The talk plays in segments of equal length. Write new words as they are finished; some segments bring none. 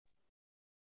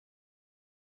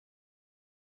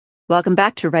Welcome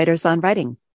back to Writers on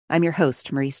Writing. I'm your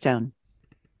host, Marie Stone.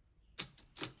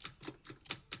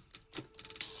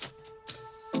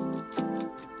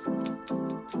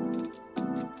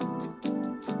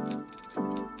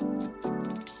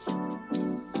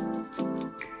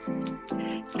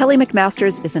 Kelly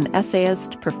McMasters is an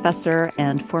essayist, professor,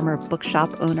 and former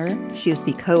bookshop owner. She is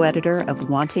the co-editor of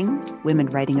Wanting, Women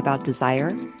Writing About Desire,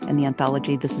 and the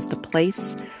anthology This Is the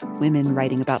Place, Women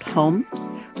Writing About Home.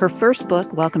 Her first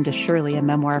book, Welcome to Shirley, a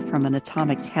memoir from an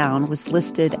atomic town, was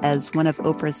listed as one of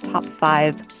Oprah's top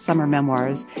 5 summer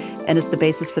memoirs and is the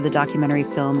basis for the documentary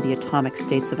film The Atomic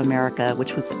States of America,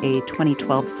 which was a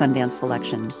 2012 Sundance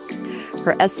selection.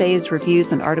 Her essays,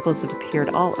 reviews, and articles have appeared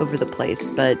all over the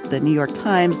place, but the New York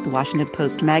Times, the Washington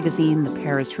Post Magazine, the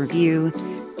Paris Review,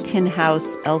 Tin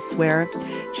House, elsewhere.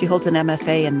 She holds an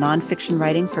MFA in nonfiction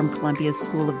writing from Columbia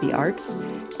School of the Arts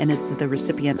and is the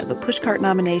recipient of a Pushcart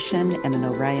nomination and an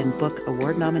Orion Book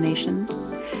Award nomination.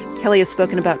 Kelly has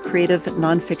spoken about creative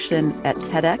nonfiction at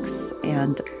TEDx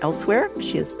and elsewhere.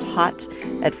 She has taught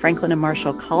at Franklin and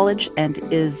Marshall College and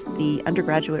is the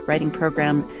undergraduate writing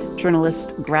program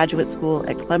journalist graduate school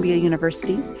at Columbia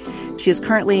University. She is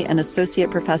currently an associate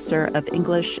professor of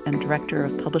English and director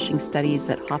of publishing studies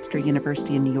at Hofstra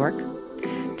University in New York.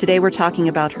 Today, we're talking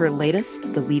about her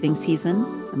latest, The Leaving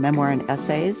Season, a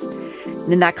Memoir-in-Essays.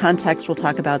 And in that context, we'll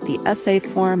talk about the essay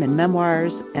form in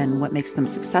memoirs and what makes them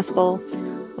successful.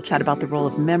 We'll chat about the role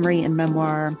of memory in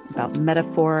memoir, about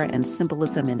metaphor and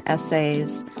symbolism in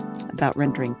essays, about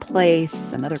rendering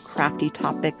place and other crafty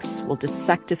topics. We'll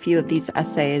dissect a few of these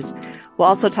essays. We'll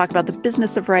also talk about the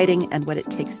business of writing and what it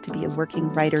takes to be a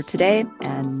working writer today,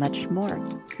 and much more.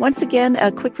 Once again,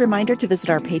 a quick reminder to visit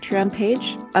our Patreon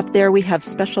page. Up there, we have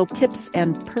special tips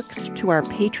and perks to our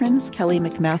patrons. Kelly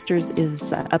McMasters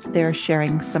is up there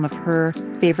sharing some of her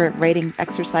favorite writing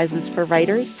exercises for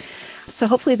writers. So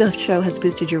hopefully the show has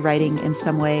boosted your writing in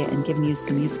some way and given you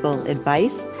some useful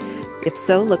advice. If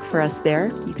so, look for us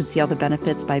there. You can see all the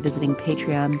benefits by visiting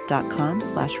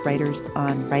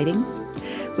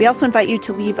patreon.com/writersonwriting. We also invite you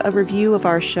to leave a review of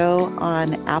our show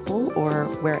on Apple or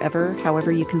wherever,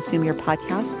 however you consume your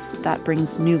podcasts. That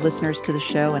brings new listeners to the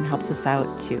show and helps us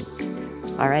out too.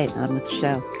 All right, on with the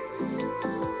show.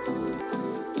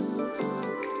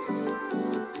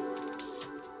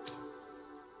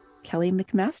 Kelly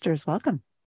McMasters, welcome.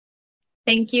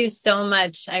 Thank you so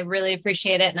much. I really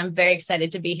appreciate it. And I'm very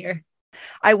excited to be here.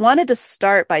 I wanted to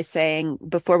start by saying,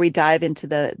 before we dive into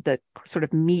the sort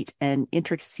of meat and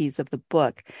intricacies of the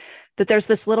book, that there's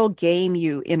this little game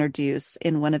you introduce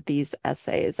in one of these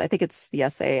essays. I think it's the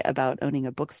essay about owning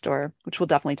a bookstore, which we'll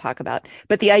definitely talk about.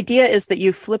 But the idea is that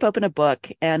you flip open a book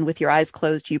and with your eyes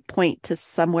closed, you point to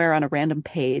somewhere on a random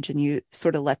page and you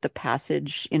sort of let the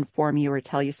passage inform you or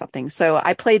tell you something. So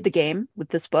I played the game with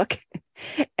this book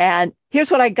and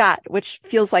here's what I got, which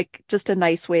feels like just a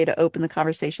nice way to open the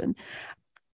conversation.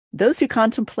 Those who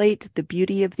contemplate the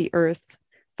beauty of the earth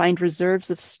find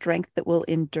reserves of strength that will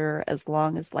endure as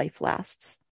long as life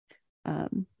lasts.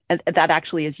 And that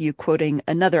actually is you quoting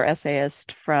another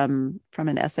essayist from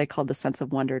an essay called The Sense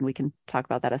of Wonder, and we can talk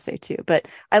about that essay too. But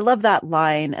I love that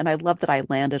line, and I love that I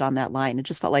landed on that line. It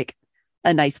just felt like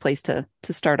a nice place to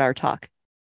start our talk.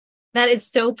 That is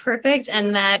so perfect.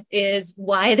 And that is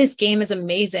why this game is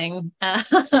amazing.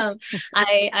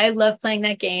 I love playing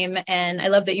that game. And I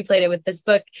love that you played it with this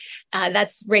book.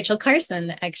 That's Rachel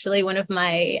Carson, actually, one of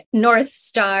my North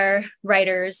Star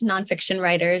writers, nonfiction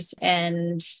writers.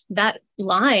 And that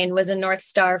line was a North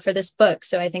Star for this book.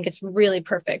 So I think it's really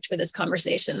perfect for this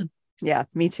conversation. Yeah,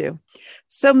 me too.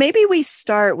 So maybe we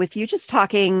start with you just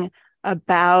talking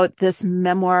about this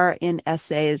memoir in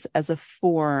essays as a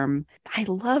form. I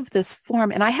love this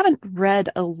form, and I haven't read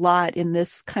a lot in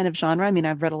this kind of genre. I mean,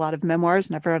 I've read a lot of memoirs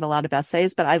and I've read a lot of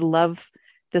essays, but I love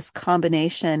this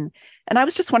combination. And I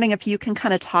was just wondering if you can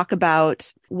kind of talk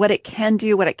about what it can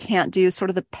do, what it can't do, sort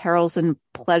of the perils and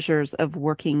pleasures of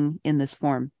working in this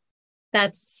form.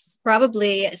 That's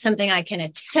probably something I can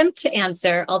attempt to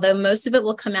answer, although most of it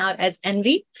will come out as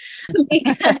envy.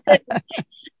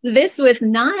 This was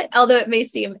not, although it may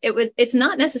seem, it's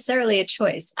not necessarily a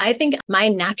choice. I think my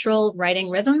natural writing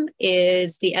rhythm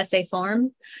is the essay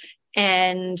form.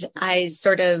 And I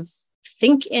sort of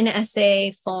think in essay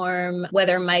form,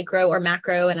 whether micro or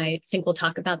macro. And I think we'll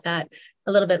talk about that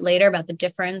a little bit later, about the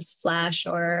difference, flash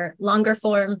or longer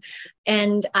form.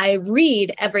 And I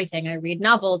read everything. I read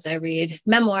novels, I read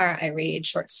memoir, I read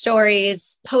short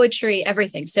stories, poetry,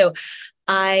 everything. So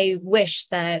I wish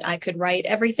that I could write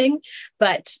everything,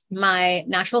 but my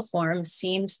natural form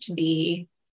seems to be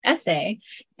essay.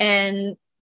 And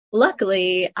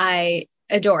luckily, I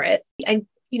adore it. I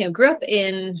grew up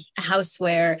in a house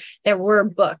where there were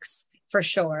books for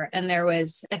sure. And there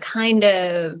was a kind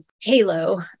of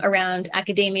halo around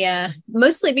academia,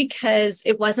 mostly because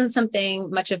it wasn't something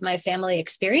much of my family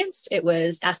experienced. It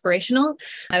was aspirational.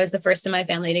 I was the first in my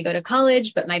family to go to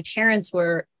college, but my parents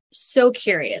were so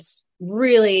curious,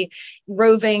 really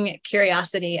roving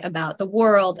curiosity about the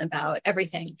world, about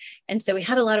everything. And so we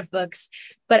had a lot of books,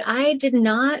 but I did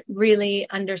not really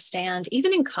understand,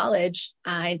 even in college,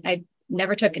 I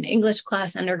never took an English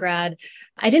class undergrad.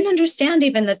 I didn't understand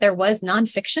even that there was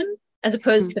nonfiction as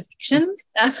opposed to fiction.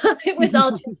 It was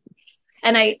all,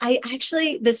 and I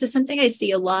actually, this is something I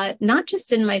see a lot, not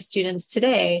just in my students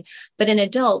today, but in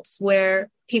adults, where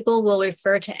people will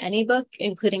refer to any book,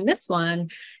 including this one,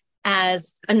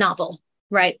 as a novel,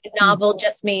 right? A novel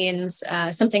just means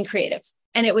something creative.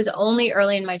 And it was only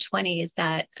early in my 20s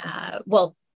that,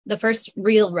 the first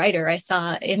real writer I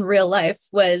saw in real life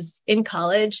was in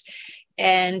college.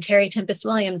 And Terry Tempest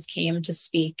Williams came to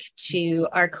speak to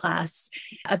our class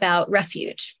about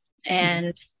refuge.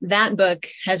 And that book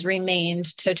has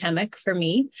remained totemic for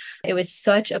me. It was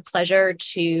such a pleasure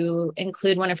to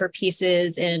include one of her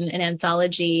pieces in an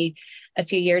anthology a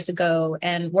few years ago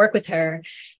and work with her.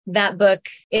 That book,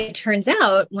 it turns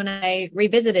out, when I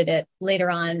revisited it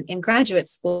later on in graduate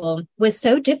school, was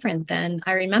so different than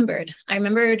I remembered. I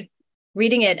remembered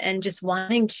reading it and just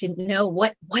wanting to know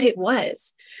what it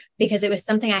was, because it was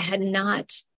something I had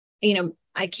not,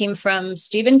 I came from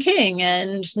Stephen King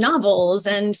and novels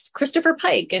and Christopher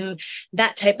Pike and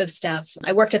that type of stuff.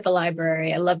 I worked at the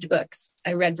library. I loved books.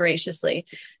 I read voraciously.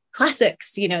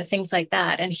 Classics, things like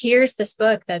that. And here's this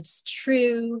book that's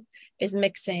true, is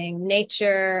mixing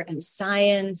nature and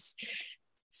science.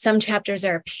 Some chapters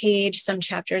are a page, some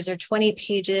chapters are 20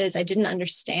 pages. I didn't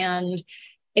understand.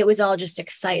 It was all just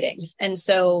exciting. And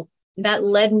so that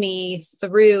led me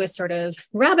through a sort of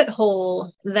rabbit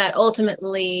hole that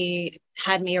ultimately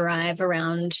had me arrive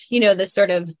around, the sort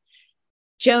of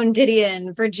Joan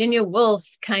Didion, Virginia Woolf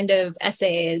kind of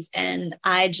essays. And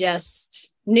I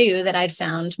just knew that I'd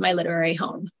found my literary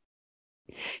home.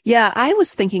 Yeah, I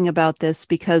was thinking about this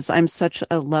because I'm such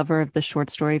a lover of the short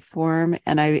story form,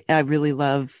 and I really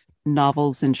love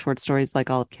novels and short stories like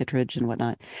Olive Kitteridge and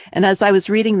whatnot. And as I was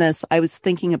reading this, I was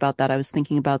thinking about that. I was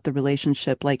thinking about the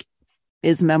relationship, like,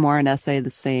 is memoir and essay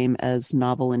the same as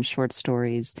novel and short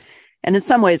stories? And in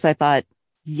some ways I thought,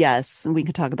 yes, and we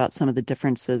could talk about some of the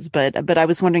differences, but I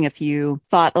was wondering if you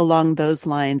thought along those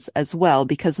lines as well,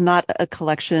 because not a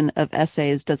collection of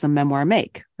essays does a memoir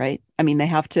make, right? I mean, they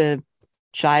have to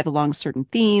jive along certain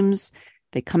themes.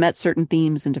 They come at certain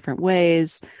themes in different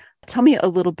ways. Tell me a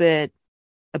little bit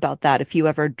about that, if you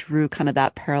ever drew kind of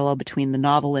that parallel between the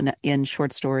novel in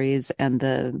short stories and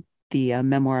the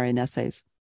memoir and essays.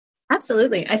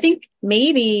 Absolutely. I think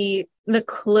maybe the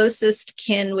closest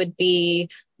kin would be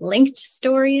linked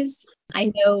stories.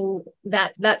 I know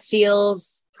that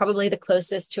feels probably the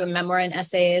closest to a memoir and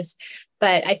essays,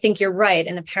 but I think you're right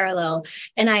in the parallel.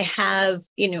 And I have,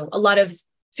 a lot of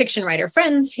fiction writer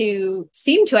friends who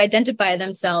seem to identify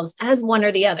themselves as one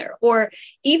or the other, or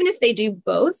even if they do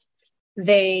both,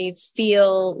 they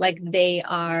feel like they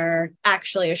are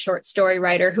actually a short story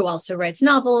writer who also writes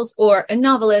novels, or a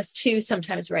novelist who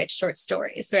sometimes writes short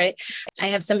stories, right? I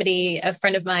have a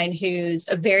friend of mine who's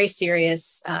a very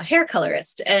serious hair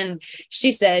colorist. And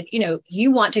she said,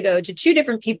 you want to go to two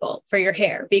different people for your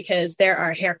hair, because there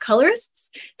are hair colorists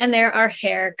and there are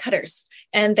hair cutters.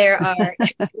 And there are,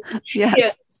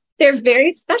 yes. They're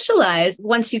very specialized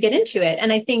once you get into it.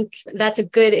 And I think that's a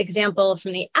good example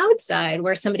from the outside,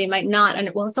 where somebody might not,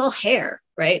 it's all hair,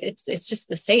 right? It's just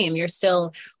the same. You're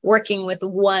still working with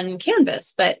one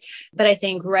canvas. But I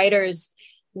think writers,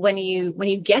 when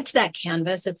you get to that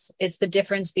canvas, it's the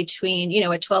difference between,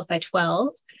 a 12 by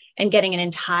 12 and getting an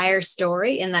entire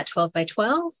story in that 12 by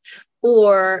 12,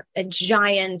 or a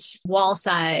giant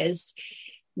wall-sized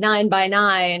 9 by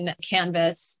 9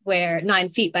 canvas, where 9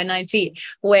 feet by 9 feet,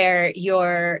 where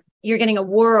you're getting a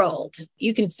world.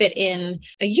 You can fit in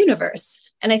a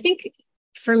universe. And I think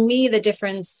for me, the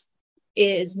difference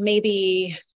is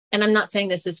maybe, and I'm not saying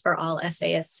this is for all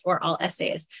essayists or all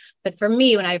essays, but for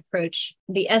me, when I approach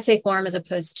the essay form as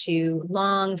opposed to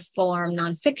long form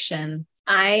nonfiction,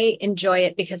 I enjoy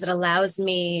it because it allows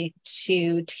me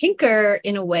to tinker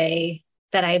in a way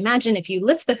that I imagine if you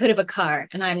lift the hood of a car,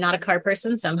 and I'm not a car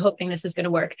person, so I'm hoping this is going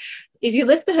to work. If you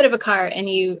lift the hood of a car and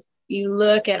you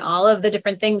look at all of the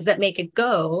different things that make it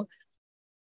go,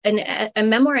 a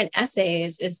memoir and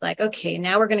essays is like, okay,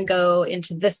 now we're going to go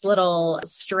into this little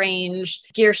strange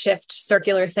gear shift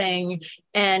circular thing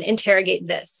and interrogate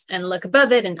this and look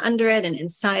above it and under it and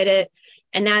inside it.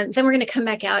 And then we're going to come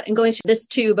back out and go into this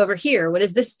tube over here. What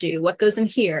does this do? What goes in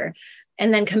here?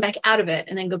 And then come back out of it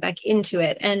and then go back into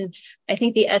it. And I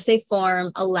think the essay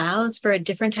form allows for a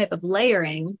different type of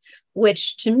layering,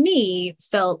 which to me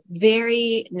felt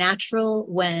very natural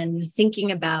when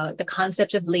thinking about the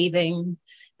concept of leaving,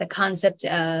 the concept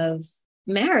of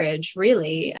marriage,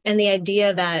 really, and the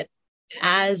idea that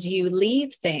as you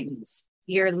leave things,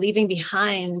 you're leaving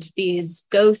behind these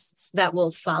ghosts that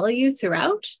will follow you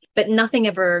throughout, but nothing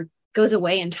ever goes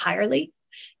away entirely.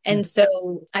 And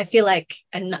so I feel like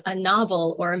a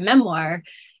novel or a memoir,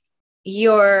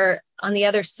 you're on the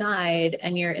other side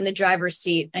and you're in the driver's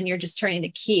seat and you're just turning the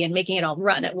key and making it all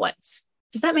run at once.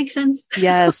 Does that make sense?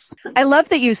 Yes. I love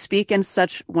that you speak in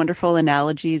such wonderful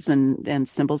analogies and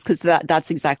symbols, because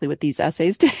that's exactly what these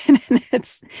essays did. And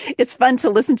it's fun to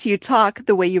listen to you talk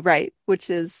the way you write, which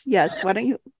is, yes, why don't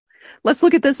you let's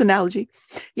look at this analogy.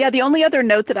 Yeah, the only other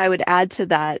note that I would add to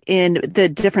that in the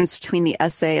difference between the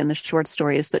essay and the short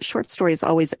story is that short stories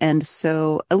always end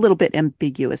so a little bit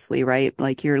ambiguously, right?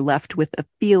 Like you're left with a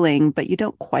feeling, but you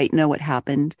don't quite know what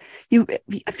happened.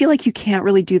 I feel like you can't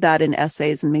really do that in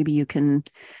essays, and maybe you can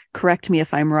correct me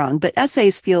if I'm wrong, but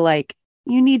essays feel like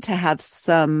you need to have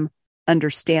some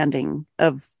understanding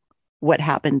of what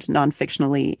happened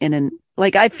non-fictionally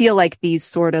like I feel like these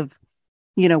sort of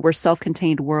were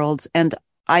self-contained worlds, and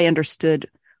I understood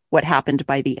what happened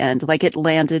by the end. Like it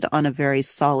landed on a very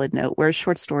solid note, whereas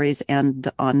short stories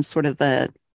end on sort of a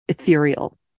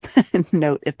ethereal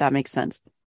note, if that makes sense.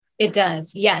 It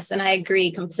does. Yes. And I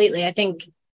agree completely. I think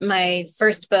my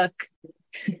first book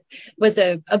was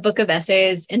a book of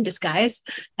essays in disguise.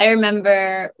 I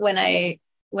remember when I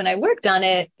worked on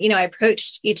it, I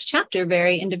approached each chapter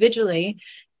very individually.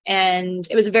 And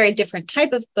it was a very different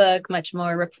type of book, much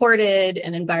more reported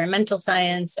and environmental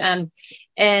science.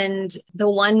 And the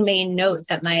one main note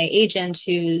that my agent,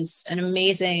 who's an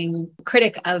amazing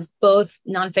critic of both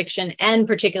nonfiction and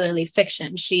particularly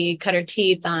fiction, she cut her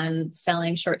teeth on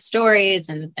selling short stories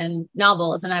and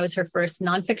novels. And I was her first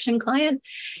nonfiction client.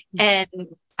 And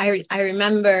I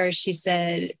remember she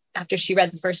said, after she read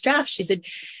the first draft, she said,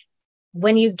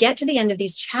 when you get to the end of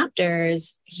these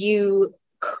chapters, you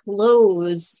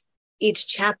close each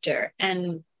chapter.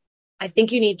 And I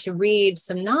think you need to read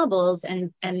some novels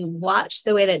and watch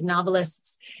the way that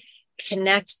novelists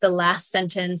connect the last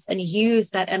sentence and use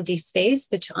that empty space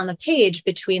on the page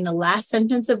between the last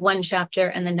sentence of one chapter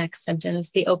and the next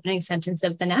sentence, the opening sentence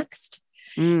of the next,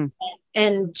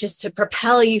 and just to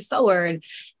propel you forward.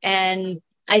 And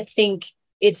I think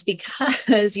it's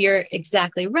because you're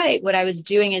exactly right. What I was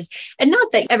doing is, and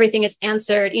not that everything is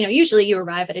answered, usually you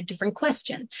arrive at a different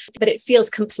question, but it feels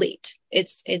complete.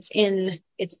 It's in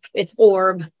its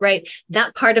orb, right?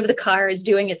 That part of the car is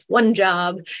doing its one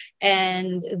job,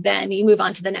 and then you move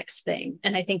on to the next thing.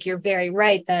 And I think you're very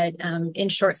right that in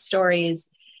short stories,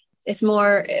 it's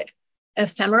more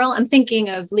ephemeral. I'm thinking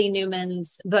of Lee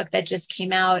Newman's book that just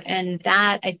came out, and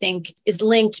that I think is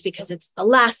linked because it's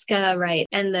Alaska, right?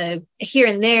 And the here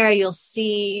and there you'll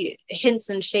see hints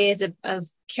and shades of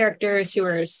characters who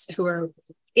are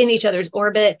in each other's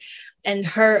orbit, and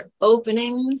her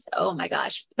openings, oh my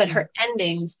gosh, but her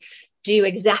endings do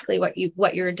exactly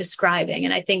what you're describing.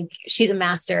 And I think she's a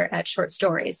master at short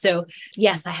stories. So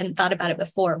yes, I hadn't thought about it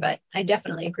before, but I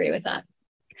definitely agree with that.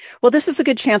 Well, this is a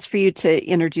good chance for you to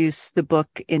introduce the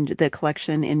book in the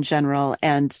collection in general,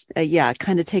 and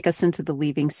kind of take us into the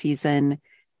leaving season.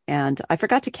 And I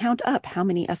forgot to count up how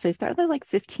many essays there are. There like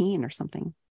 15 or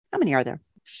something. How many are there?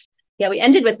 Yeah, we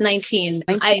ended with 19.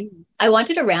 I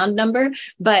wanted a round number,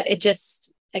 but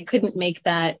I couldn't make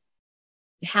that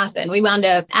happen. We wound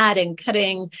up adding,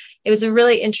 cutting. It was a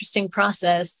really interesting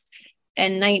process,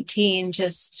 and 19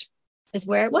 just is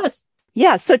where it was.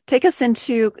 Yeah. So take us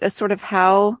into a sort of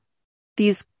how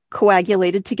these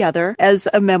coagulated together as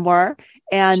a memoir,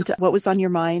 and what was on your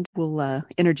mind. We'll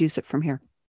introduce it from here.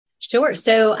 Sure.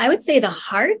 So I would say the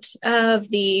heart of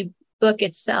the book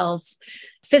itself,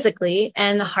 physically,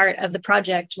 and the heart of the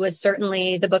project was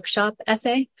certainly the bookshop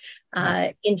essay.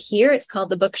 In here, it's called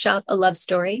The Bookshop, A Love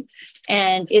Story.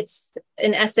 And it's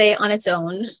an essay on its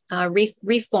own,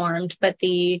 reformed, but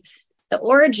the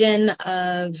origin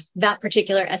of that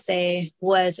particular essay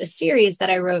was a series that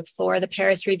I wrote for the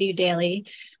Paris Review Daily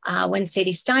when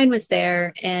Sadie Stein was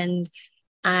there. And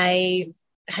I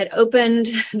had opened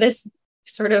this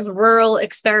sort of rural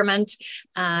experiment.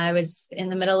 I was in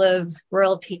the middle of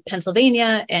rural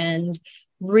Pennsylvania and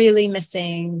really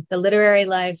missing the literary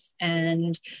life.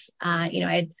 And, I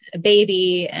had a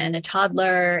baby and a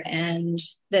toddler and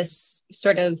this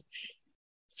sort of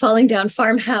falling down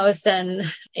farmhouse and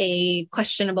a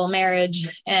questionable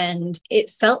marriage. And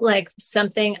it felt like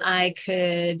something I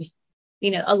could,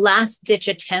 a last ditch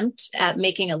attempt at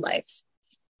making a life.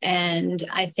 And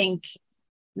I think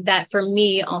that for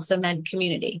me also meant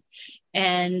community.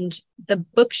 And the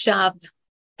bookshop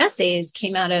essays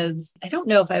came out of, I don't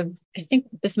know if I think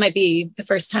this might be the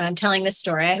first time I'm telling this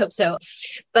story. I hope so.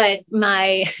 But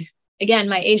my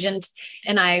agent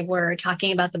and I were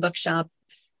talking about the bookshop,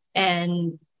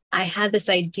 and I had this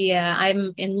idea.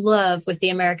 I'm in love with the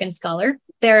American Scholar.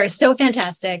 They're so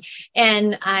fantastic.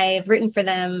 And I've written for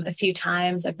them a few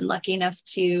times. I've been lucky enough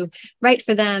to write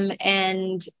for them.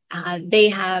 And they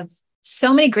have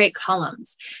so many great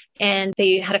columns. And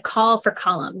they had a call for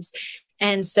columns.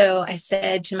 And so I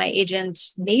said to my agent,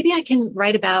 maybe I can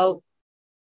write about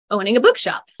owning a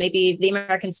bookshop. Maybe the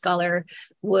American Scholar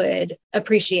would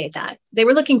appreciate that. They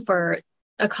were looking for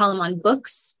a column on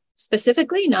books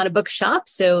specifically, not a bookshop.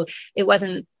 So it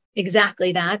wasn't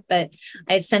exactly that, but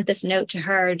I had sent this note to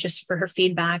her just for her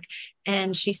feedback.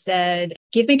 And she said,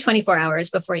 give me 24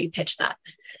 hours before you pitch that.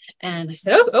 And I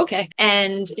said, oh, okay.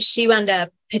 And she wound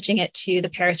up pitching it to the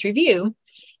Paris Review,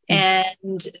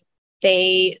 and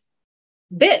they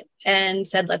bit and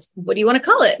said, what do you want to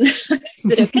call it? I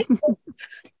said, okay,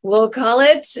 we'll call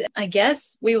it, I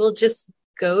guess we will just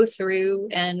go through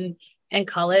and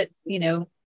call it,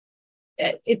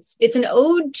 it's an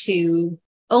ode to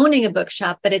owning a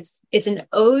bookshop, but it's an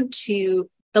ode to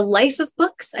the life of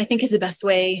books, I think is the best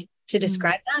way to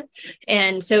describe that.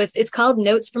 And so it's called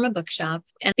Notes from a Bookshop.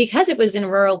 And because it was in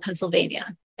rural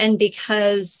Pennsylvania, and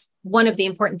because one of the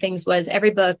important things was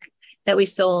every book that we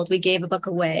sold, we gave a book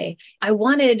away, I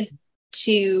wanted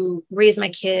to raise my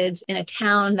kids in a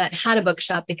town that had a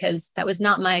bookshop, because that was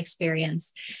not my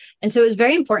experience. And so it was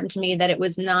very important to me that it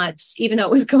was not, even though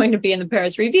it was going to be in the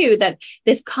Paris Review, that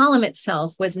this column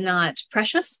itself was not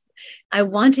precious. I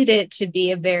wanted it to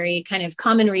be a very kind of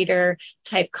common reader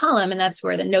type column. And that's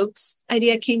where the notes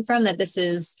idea came from, that this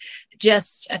is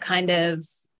just a kind of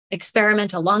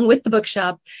experiment along with the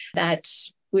bookshop that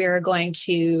we're going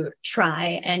to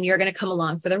try, and you're going to come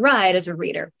along for the ride as a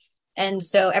reader. And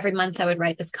so every month I would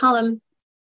write this column,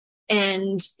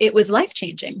 and it was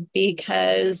life-changing,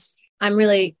 because I'm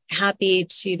really happy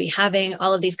to be having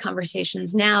all of these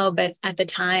conversations now. But at the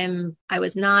time I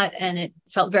was not, and it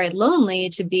felt very lonely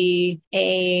to be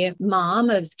a mom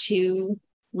of two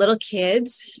little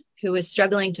kids who was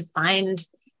struggling to find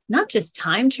not just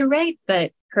time to write,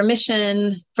 but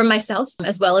permission from myself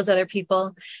as well as other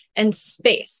people, and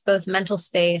space, both mental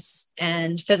space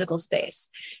and physical space.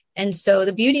 And so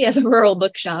the beauty of a rural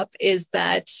bookshop is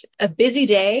that a busy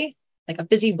day, like a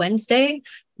busy Wednesday,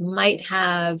 might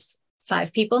have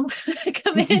 5 people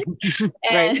come in.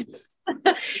 And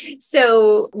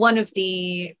so one of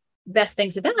the best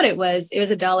things about it was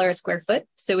 $1 a square foot.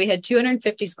 So we had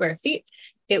 250 square feet.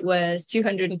 It was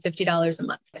 $250 a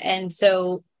month. And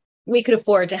so we could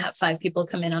afford to have 5 people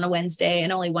come in on a Wednesday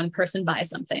and only one person buy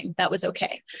something. That was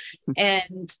okay.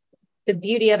 And the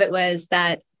beauty of it was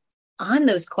that on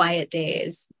those quiet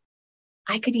days,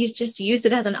 I could just use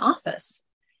it as an office.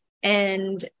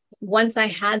 And once I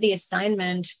had the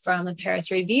assignment from the Paris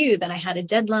Review, then I had a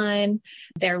deadline.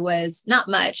 There was not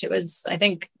much. It was, I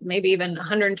think, maybe even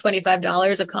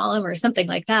 $125 a column or something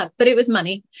like that, but it was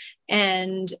money.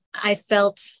 And I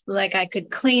felt like I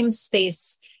could claim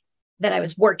space that I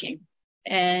was working.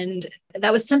 And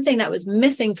that was something that was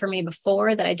missing for me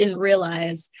before, that I didn't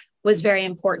realize was very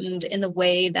important in the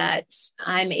way that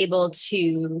I'm able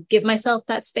to give myself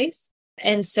that space.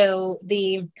 And so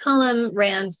the column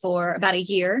ran for about a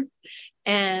year.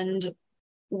 And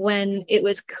when it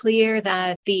was clear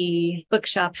that the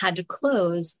bookshop had to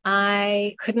close,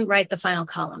 I couldn't write the final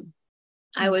column.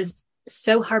 I was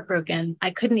so heartbroken. I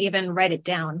couldn't even write it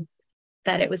down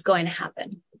that it was going to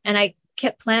happen. And I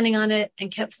kept planning on it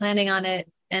and kept planning on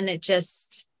it, and it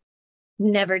just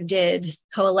never did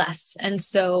coalesce. And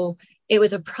so it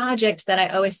was a project that I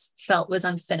always felt was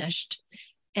unfinished.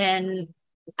 And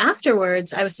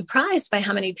afterwards, I was surprised by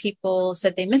how many people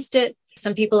said they missed it.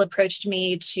 Some people approached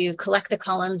me to collect the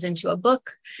columns into a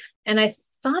book. And I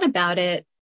thought about it,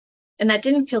 and that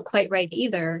didn't feel quite right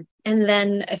either. And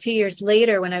then a few years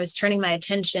later, when I was turning my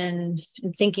attention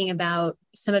and thinking about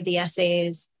some of the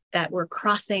essays that were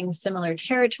crossing similar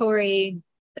territory,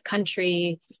 the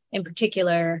country in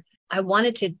particular, I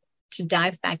wanted to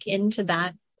dive back into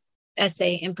that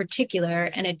essay in particular.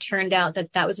 And it turned out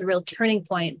that that was a real turning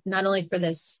point, not only for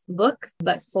this book,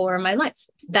 but for my life.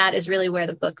 That is really where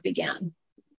the book began.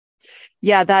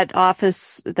 Yeah, that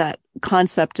office, that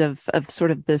concept of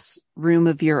sort of this room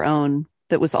of your own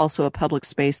that was also a public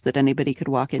space that anybody could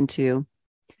walk into.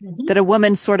 that a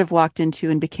woman sort of walked into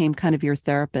and became kind of your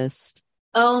therapist.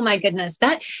 Oh my goodness.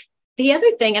 The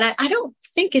other thing, and I don't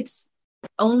think it's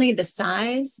only the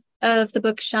size of the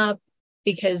bookshop,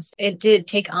 because it did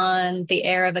take on the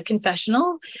air of a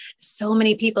confessional. So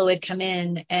many people would come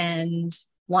in and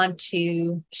want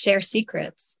to share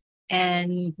secrets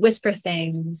and whisper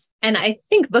things. And I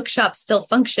think bookshops still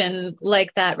function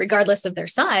like that, regardless of their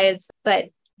size. But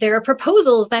there are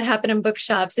proposals that happen in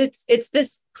bookshops. It's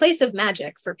this place of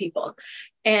magic for people.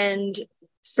 And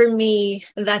for me,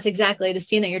 that's exactly the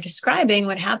scene that you're describing.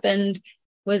 What happened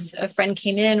was a friend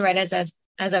came in right as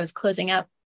I was closing up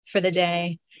for the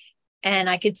day. And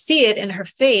I could see it in her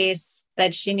face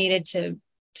that she needed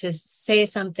to say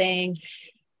something.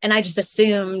 And I just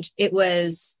assumed it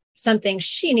was something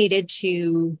she needed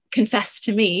to confess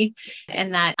to me,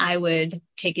 and that I would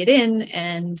take it in,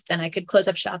 and then I could close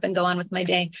up shop and go on with my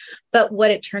day. But what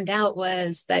it turned out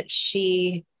was that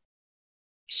she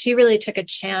really took a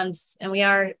chance, and we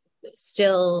are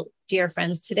still dear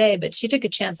friends today, but she took a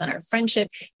chance on our friendship.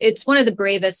 It's one of the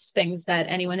bravest things that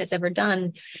anyone has ever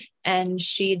done. And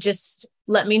she just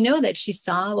let me know that she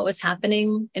saw what was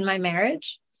happening in my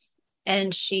marriage.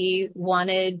 And she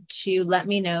wanted to let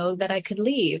me know that I could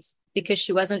leave, because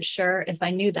she wasn't sure if I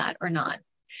knew that or not.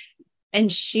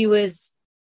 And she was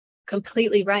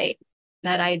completely right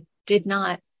that I did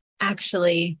not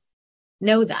actually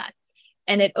know that.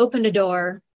 And it opened a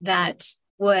door that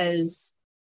was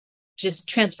just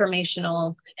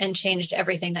transformational and changed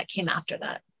everything that came after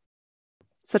that.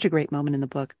 Such a great moment in the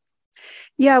book.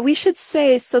 Yeah, we should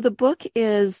say, so the book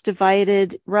is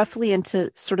divided roughly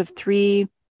into sort of 3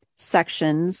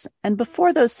 sections. And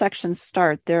before those sections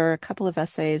start, there are a couple of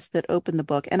essays that open the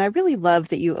book. And I really love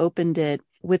that you opened it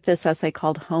with this essay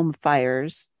called Home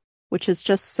Fires, which is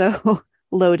just so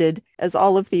loaded, as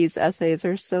all of these essays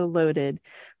are so loaded.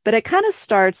 But it kind of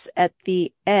starts at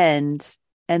the end,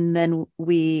 and then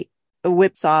we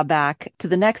whipsaw back to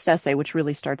the next essay, which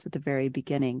really starts at the very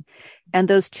beginning. And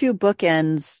those 2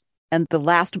 bookends, and the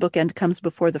last bookend comes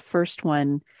before the first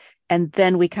one, and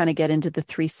then we kind of get into the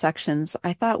 3 sections,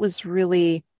 I thought was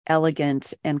really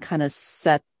elegant and kind of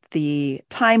set the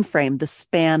time frame, the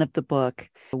span of the book,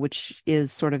 which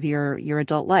is sort of your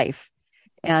adult life.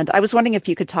 And I was wondering if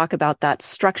you could talk about that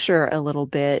structure a little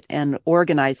bit and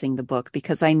organizing the book,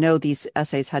 because I know these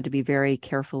essays had to be very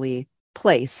carefully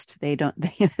placed.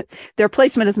 Their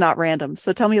placement is not random.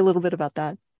 So tell me a little bit about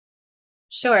that.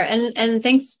 Sure. And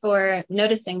thanks for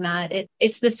noticing that.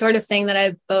 It's the sort of thing that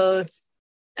I both,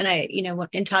 and I,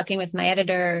 in talking with my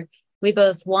editor, we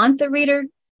both want the reader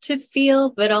to feel,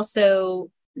 but also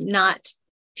not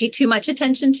pay too much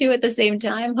attention to at the same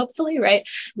time, hopefully, right?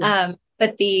 Yeah.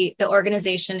 But the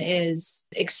organization is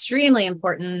extremely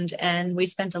important, and we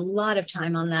spent a lot of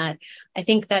time on that. I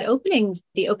think that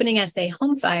the opening essay,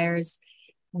 Home Fires,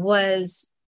 was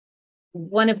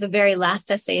one of the very last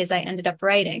essays I ended up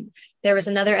writing. There was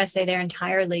another essay there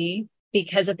entirely,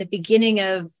 because at the beginning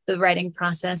of the writing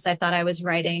process, I thought I was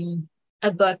writing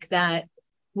a book that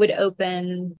would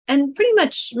open and pretty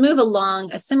much move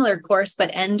along a similar course,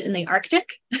 but end in the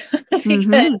Arctic, because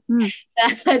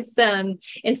that's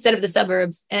instead of the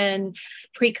suburbs. And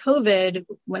pre-COVID,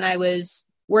 when I was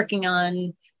working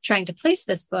on trying to place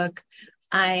this book,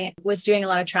 I was doing a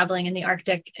lot of traveling in the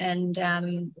Arctic and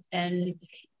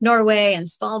Norway and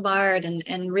Svalbard,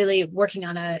 and really working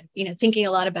on thinking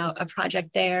a lot about a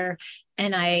project there.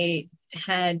 And I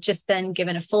had just been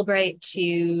given a Fulbright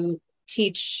to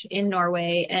teach in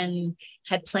Norway, and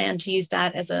had planned to use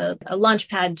that as a launch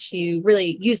pad to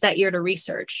really use that year to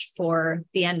research for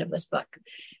the end of this book.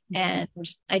 And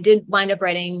I did wind up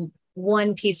writing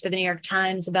one piece for the New York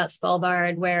Times about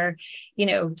Svalbard, where,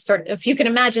 sort of, if you can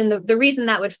imagine, the reason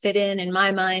that would fit in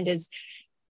my mind is,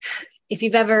 if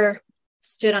you've ever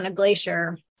stood on a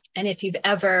glacier, and if you've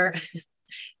ever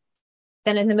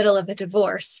been in the middle of a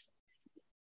divorce,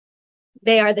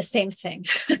 they are the same thing.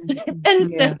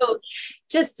 And so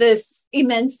just this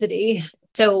immensity.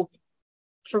 So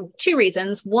for 2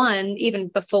 reasons. One, even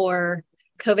before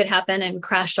COVID happened and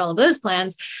crashed all of those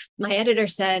plans, my editor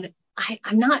said,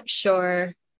 I'm not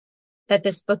sure that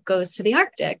this book goes to the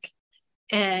Arctic.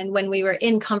 And when we were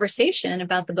in conversation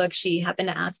about the book, she happened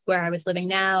to ask where I was living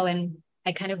now. And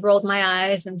I kind of rolled my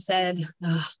eyes and said,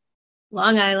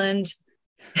 Long Island.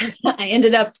 I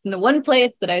ended up in the one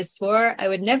place that I swore I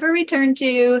would never return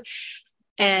to.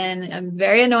 And I'm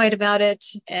very annoyed about it.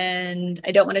 And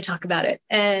I don't want to talk about it.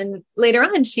 And later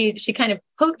on, she kind of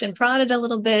poked and prodded a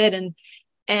little bit.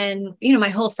 And my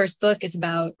whole first book is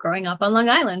about growing up on Long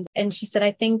Island. And she said,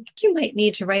 I think you might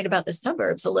need to write about the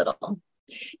suburbs a little.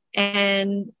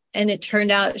 And it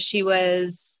turned out she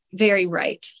was very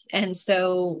right. And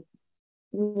so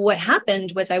what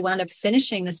happened was I wound up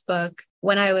finishing this book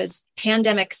when I was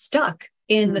pandemic stuck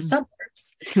in the suburbs.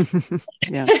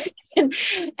 Yeah.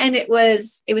 And it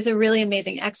was a really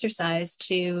amazing exercise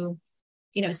to,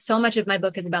 so much of my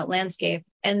book is about landscape,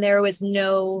 and there was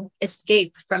no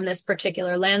escape from this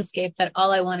particular landscape that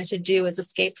all I wanted to do was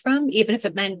escape from, even if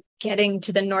it meant getting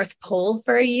to the North Pole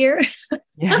for a year.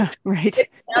 Yeah, right. It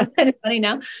sounds kind of funny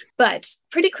now, but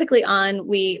pretty quickly on,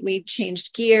 we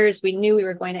changed gears. We knew we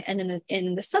were going to end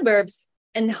in the suburbs,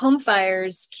 and home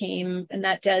fires came, and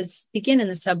that does begin in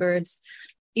the suburbs.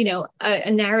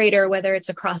 A narrator, whether it's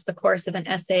across the course of an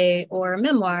essay or a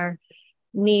memoir,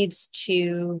 needs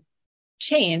to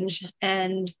change.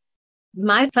 And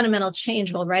my fundamental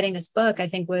change while writing this book, I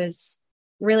think, was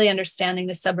really understanding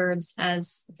the suburbs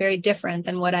as very different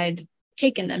than what I'd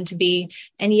taken them to be.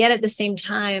 And yet at the same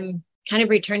time, kind of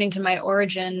returning to my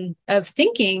origin of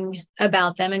thinking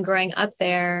about them and growing up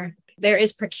there. There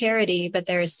is precarity, but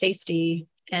there is safety,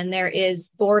 and there is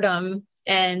boredom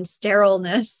and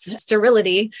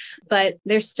sterility, but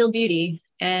there's still beauty.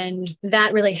 And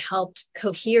that really helped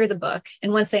cohere the book.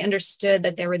 And once I understood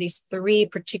that there were these three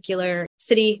particular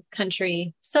city,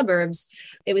 country, suburbs,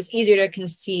 it was easier to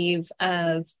conceive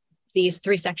of these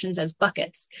three sections as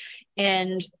buckets.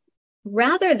 And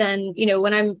rather than,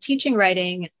 when I'm teaching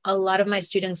writing, a lot of my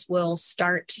students will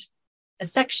start a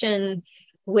section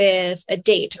with a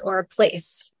date or a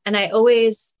place. And I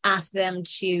always ask them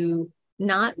to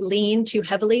not lean too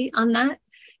heavily on that,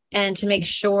 and to make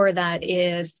sure that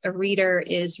if a reader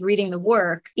is reading the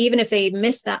work, even if they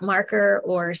miss that marker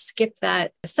or skip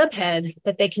that subhead,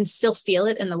 that they can still feel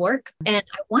it in the work. And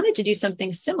I wanted to do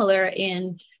something similar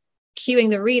in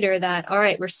cueing the reader that, all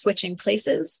right, we're switching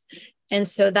places. And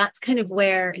so that's kind of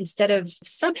where, instead of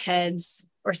subheads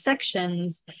or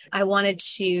sections, I wanted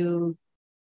to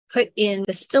put in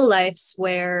the still lifes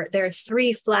where there are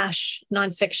three flash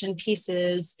nonfiction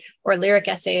pieces or lyric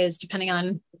essays, depending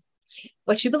on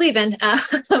what you believe in,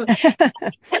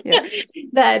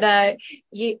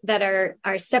 that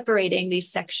are separating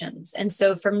these sections. And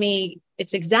so for me,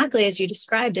 it's exactly as you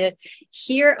described it.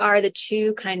 Here are the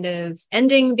two kind of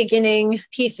ending, beginning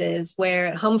pieces,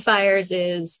 where Home Fires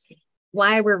is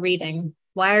why we're reading,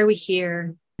 why are we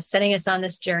here, setting us on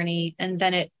this journey, and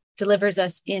then it delivers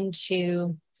us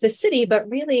into the city, but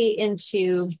really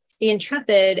into the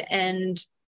intrepid and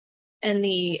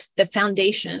the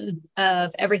foundation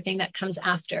of everything that comes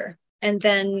after. And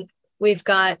then we've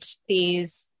got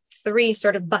these three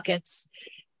sort of buckets.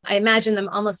 I imagine them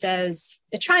almost as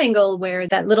a triangle, where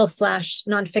that little flash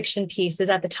nonfiction piece is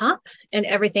at the top and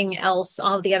everything else,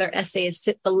 all of the other essays,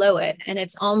 sit below it. And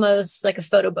it's almost like a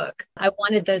photo book. I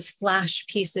wanted those flash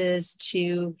pieces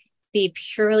to be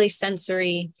purely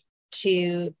sensory,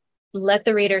 to let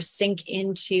the reader sink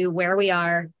into where we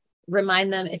are,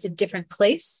 remind them it's a different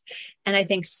place. And I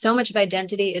think so much of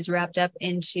identity is wrapped up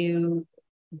into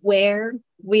where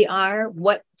we are,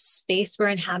 what space we're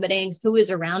inhabiting, who is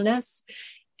around us.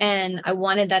 And I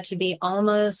wanted that to be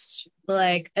almost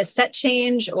like a set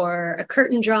change or a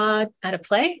curtain draw at a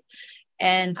play,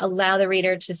 and allow the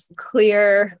reader to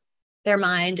clear their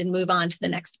mind and move on to the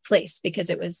next place, because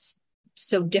it was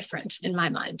so different in my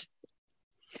mind.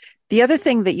 The other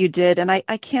thing that you did, and I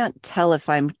can't tell if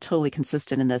I'm totally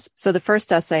consistent in this. So the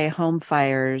first essay, Home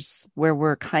Fires, where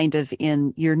we're kind of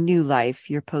in your new life,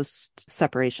 your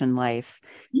post-separation life,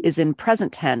 is in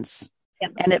present tense.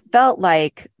 Yep. And it felt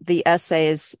like the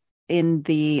essays in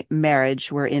the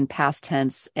marriage were in past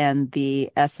tense, and the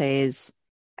essays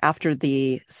after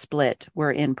the split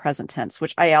were in present tense,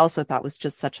 which I also thought was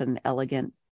just such an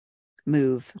elegant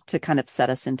move to kind of set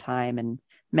us in time and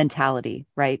mentality,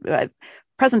 right?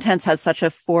 Present tense has such a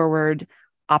forward,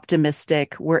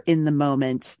 optimistic, we're in the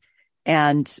moment.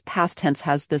 And past tense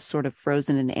has this sort of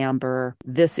frozen in amber,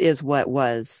 this is what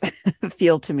was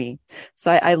feel to me.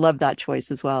 So I love that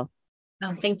choice as well.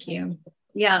 Oh, thank you.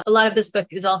 Yeah, a lot of this book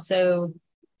is also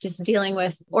just dealing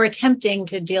with, or attempting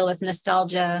to deal with,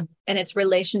 nostalgia and its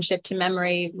relationship to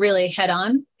memory really head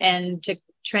on, and to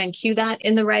try and cue that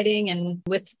in the writing and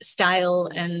with style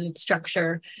and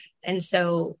structure. And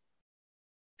so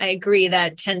I agree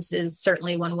that tense is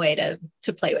certainly one way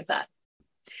to play with that.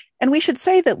 And we should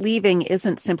say that leaving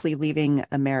isn't simply leaving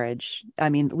a marriage. I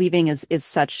mean, leaving is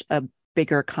such a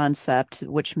bigger concept,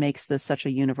 which makes this such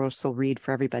a universal read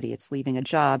for everybody. It's leaving a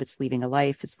job, it's leaving a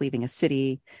life, it's leaving a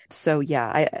city. So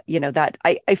yeah,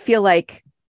 I feel like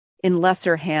in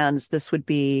lesser hands, this would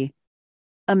be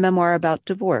a memoir about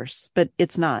divorce, but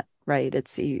it's not, right?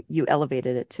 It's you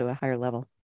elevated it to a higher level.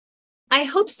 I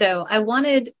hope so. I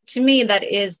wanted, to me, that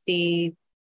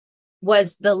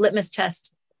was the litmus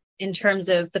test in terms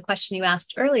of the question you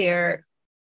asked earlier,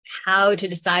 how to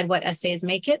decide what essays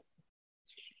make it.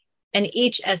 And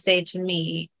each essay to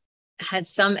me had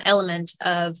some element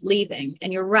of leaving.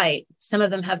 And you're right, some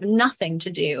of them have nothing to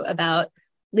do about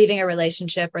leaving a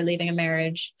relationship or leaving a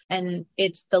marriage. And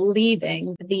it's the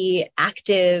leaving, the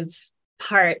active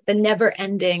part, the never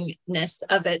endingness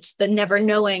of it, the never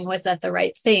knowing, was that the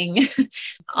right thing?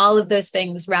 All of those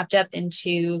things wrapped up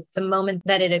into the moment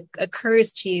that it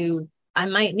occurs to you, I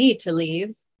might need to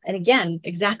leave. And again,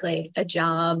 exactly, a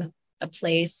job, a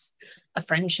place, a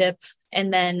friendship.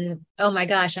 And then, oh my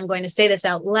gosh, I'm going to say this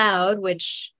out loud,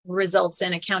 which results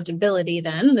in accountability.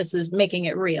 Then this is making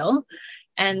it real.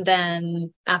 And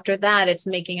then after that, it's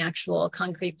making actual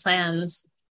concrete plans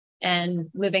and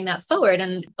moving that forward.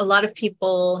 And a lot of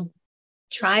people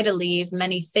try to leave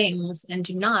many things and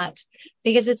do not,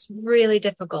 because it's really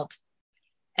difficult.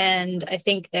 And I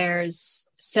think there's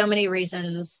so many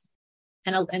reasons,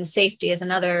 and safety is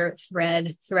another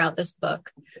thread throughout this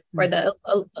book, or the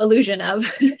illusion of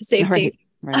safety.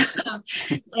 Right.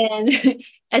 And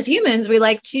as humans, we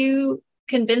like to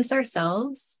convince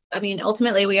ourselves. I mean,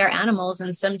 ultimately, we are animals,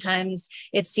 and sometimes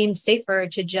it seems safer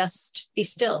to just be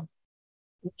still.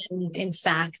 And in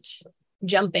fact,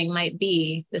 jumping might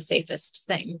be the safest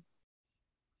thing.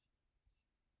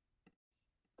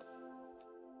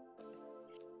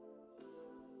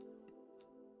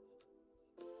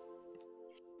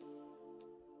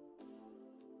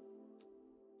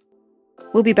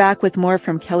 We'll be back with more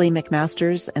from Kelly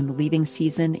McMasters and the Leaving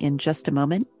Season in just a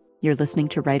moment. You're listening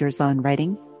to Writers on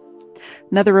Writing.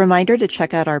 Another reminder to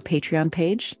check out our Patreon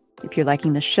page. If you're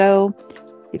liking the show,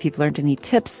 if you've learned any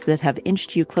tips that have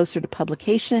inched you closer to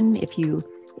publication, if you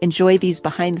enjoy these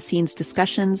behind-the-scenes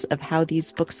discussions of how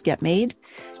these books get made,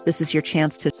 this is your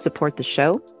chance to support the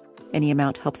show. Any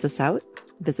amount helps us out.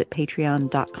 Visit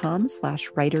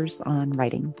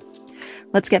patreon.com/writersonwriting.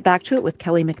 Let's get back to it with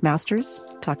Kelly McMasters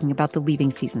talking about the Leaving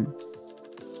Season.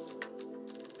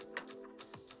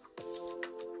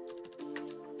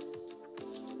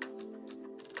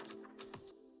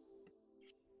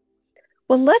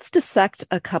 Well, let's dissect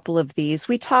a couple of these.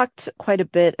 We talked quite a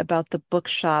bit about the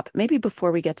bookshop. Maybe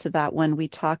before we get to that one, we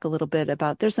talk a little bit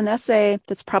about, there's an essay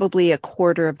that's probably a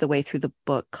quarter of the way through the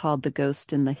book called The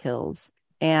Ghost in the Hills.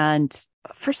 And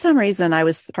for some reason, I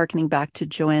was hearkening back to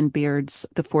Joanne Beard's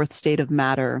The Fourth State of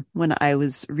Matter when I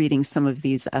was reading some of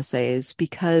these essays,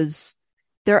 because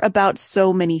they're about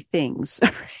so many things.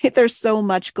 Right? There's so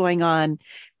much going on.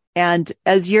 And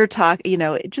as you're talking,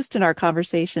 just in our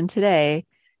conversation today,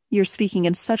 you're speaking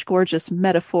in such gorgeous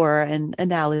metaphor and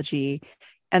analogy.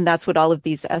 And that's what all of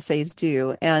these essays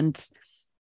do. And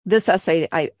this essay,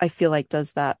 I feel like,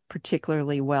 does that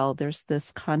particularly well. There's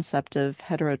this concept of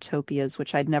heterotopias,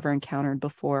 which I'd never encountered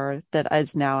before, that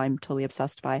as now I'm totally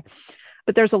obsessed by.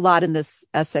 But there's a lot in this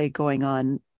essay going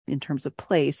on in terms of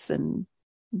place and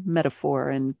metaphor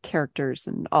and characters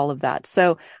and all of that.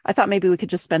 So I thought maybe we could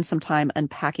just spend some time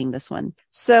unpacking this one.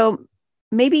 So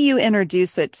maybe you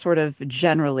introduce it sort of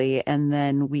generally, and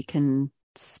then we can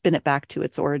spin it back to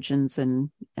its origins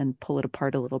and pull it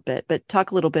apart a little bit. But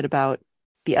talk a little bit about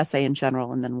the essay in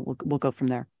general, and then we'll go from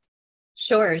there.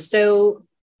 Sure. So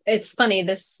it's funny,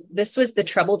 this was the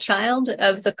trouble child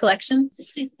of the collection,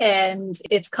 and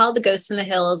it's called The Ghosts in the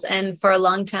Hills. And for a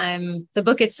long time, the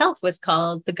book itself was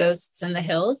called The Ghosts in the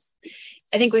Hills.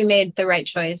 I think we made the right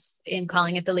choice in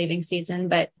calling it The Leaving Season,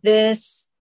 but this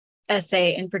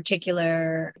essay in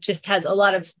particular just has a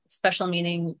lot of special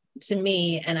meaning to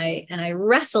me, and I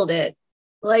wrestled it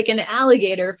like an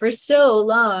alligator for so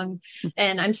long,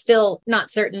 and I'm still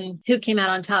not certain who came out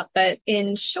on top. But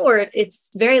in short, it's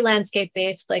very landscape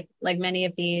based, like many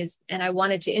of these, and I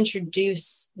wanted to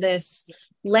introduce this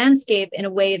landscape in a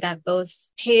way that both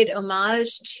paid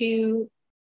homage to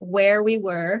where we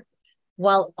were,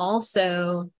 while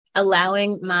also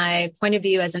allowing my point of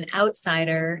view as an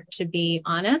outsider to be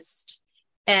honest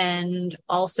and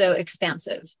also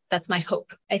expansive. That's my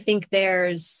hope. I think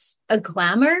there's a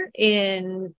glamour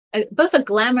in both a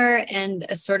glamour and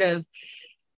a sort of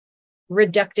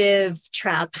reductive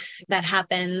trap that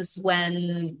happens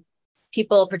when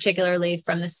people, particularly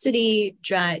from the city,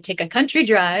 take a country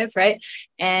drive, right,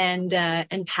 and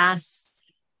pass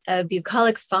a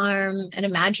bucolic farm and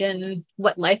imagine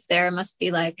what life there must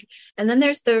be like. And then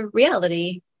there's the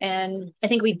reality. And I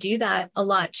think we do that a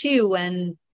lot too,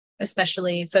 when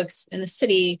especially folks in the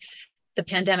city, the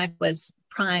pandemic was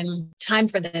prime time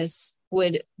for this,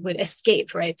 would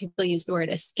escape, right? People use the word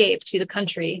escape to the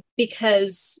country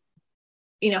because,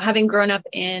 having grown up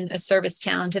in a service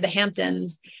town to the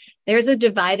Hamptons, there's a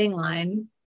dividing line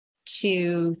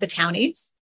to the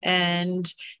townies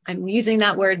And I'm using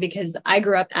that word because I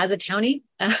grew up as a townie.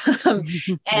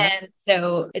 And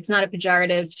so it's not a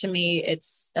pejorative to me.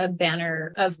 It's a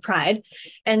banner of pride.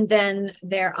 And then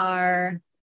there are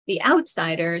the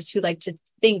outsiders who like to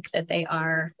think that they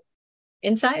are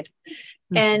inside.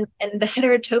 And the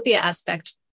heterotopia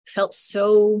aspect felt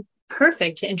so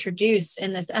perfect to introduce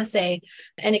in this essay.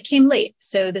 And it came late.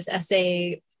 So this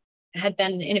essay had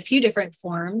been in a few different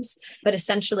forms, but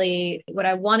essentially what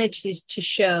I wanted to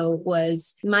show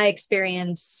was my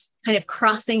experience kind of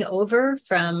crossing over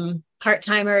from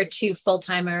part-timer to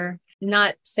full-timer,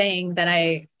 not saying that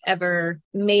I ever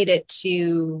made it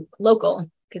to local,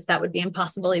 because that would be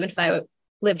impossible even if I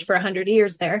lived for 100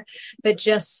 years there. But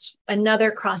just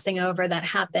another crossing over that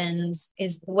happens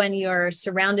is when you're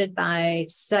surrounded by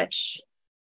such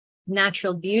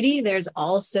natural beauty, there's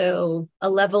also a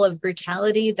level of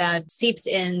brutality that seeps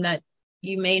in that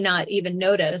you may not even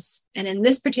notice. And in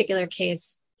this particular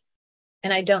case,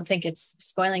 and I don't think it's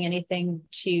spoiling anything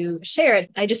to share it,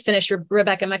 I just finished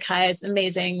Rebecca Mackay's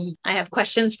amazing I Have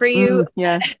Questions for You.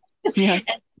 Yeah. Yes.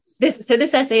 This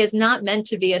essay is not meant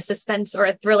to be a suspense or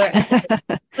a thriller essay,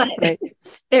 but Right.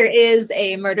 there is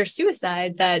a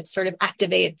murder-suicide that sort of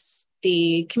activates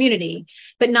the community,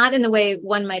 but not in the way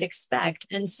one might expect.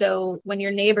 And so when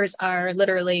your neighbors are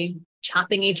literally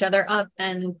chopping each other up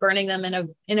and burning them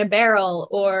in a barrel,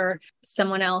 or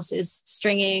someone else is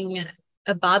stringing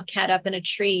a bobcat up in a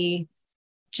tree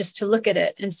just to look at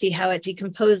it and see how it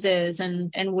decomposes.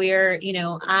 And we're,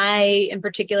 I in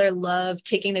particular love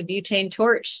taking the butane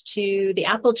torch to the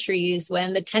apple trees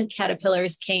when the tent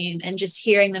caterpillars came and just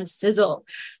hearing them sizzle,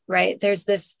 right? There's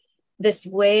this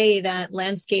way that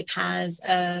landscape has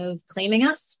of claiming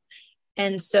us.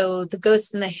 And so the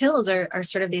ghosts in the hills are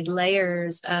sort of these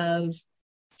layers of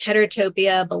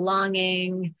heterotopia,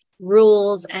 belonging,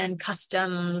 rules and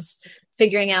customs,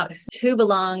 figuring out who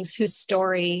belongs, whose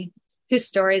stories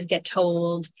get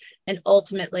told, and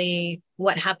ultimately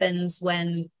what happens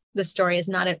when the story is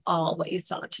not at all what you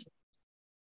thought.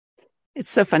 It's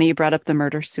so funny you brought up the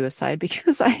murder-suicide,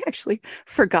 because I actually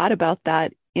forgot about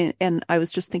that. And I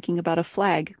was just thinking about a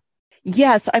flag.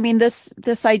 Yes, I mean,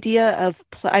 this idea of,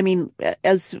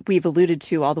 as we've alluded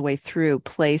to all the way through,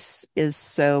 place is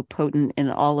so potent in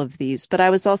all of these. But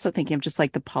I was also thinking of just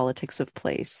like the politics of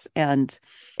place and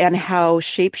how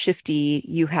shapeshifty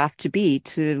you have to be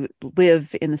to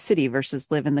live in the city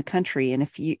versus live in the country. And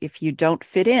if you don't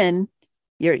fit in,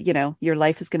 your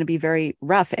life is going to be very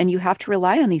rough, and you have to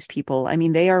rely on these people. I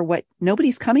mean, they are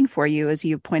nobody's coming for you, as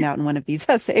you point out in one of these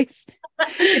essays.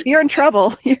 If you're in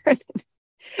trouble, you're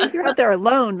out there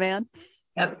alone, man.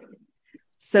 Yep.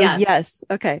 So yes.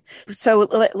 Okay. So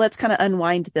let's kind of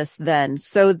unwind this then.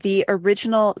 So the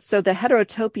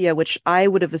heterotopia, which I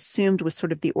would have assumed was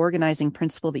sort of the organizing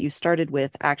principle that you started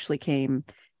with, actually came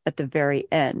at the very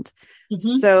end.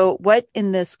 Mm-hmm. So what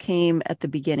in this came at the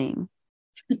beginning?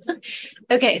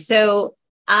 Okay. So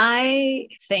I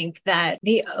think that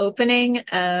the opening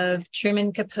of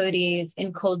Truman Capote's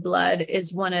In Cold Blood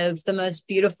is one of the most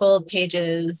beautiful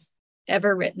pages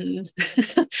ever written.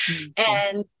 Mm-hmm.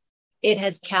 And it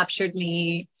has captured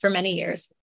me for many years.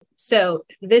 So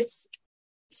this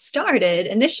started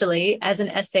initially as an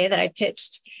essay that I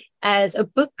pitched as a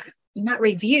book, not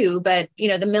review, but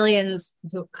the Millions,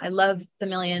 who I love the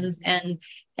Millions, and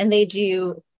they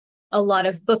do a lot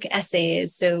of book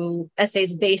essays. So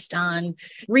essays based on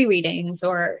rereadings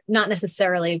or not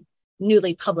necessarily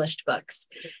newly published books.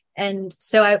 And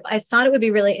so I thought it would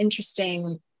be really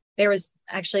interesting. There was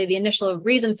actually the initial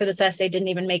reason for this essay didn't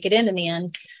even make it in the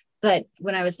end. But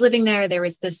when I was living there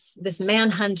was this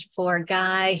manhunt for a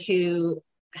guy who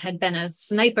had been a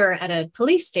sniper at a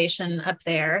police station up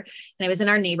there. And it was in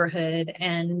our neighborhood.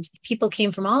 And people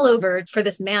came from all over for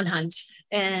this manhunt.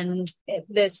 And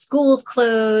the schools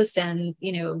closed. And,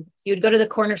 you would go to the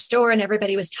corner store and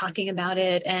everybody was talking about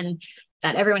it. And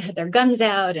that everyone had their guns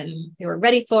out and they were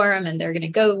ready for him. And they're going to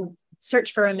go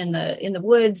search for him in the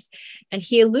woods. And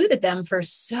he eluded them for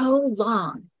so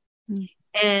long. Mm.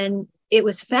 And it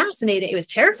was fascinating. It was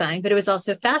terrifying, but it was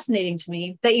also fascinating to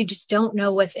me that you just don't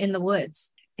know what's in the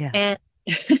woods. Yeah. And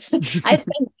I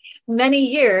spent many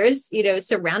years,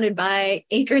 surrounded by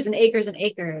acres and acres and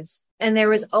acres. And there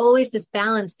was always this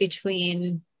balance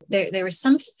between there was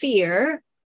some fear,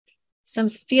 some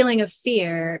feeling of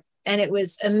fear. And it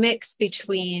was a mix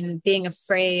between being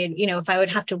afraid, if I would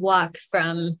have to walk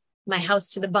from my house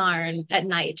to the barn at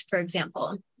night, for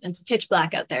example, and it's pitch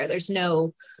black out there. There's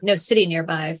no city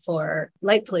nearby for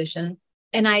light pollution.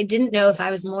 And I didn't know if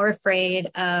I was more afraid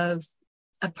of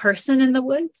a person in the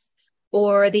woods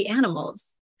or the animals.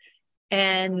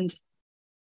 And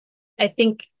I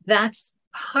think that's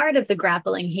part of the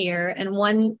grappling here. And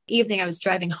one evening I was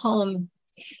driving home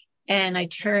and I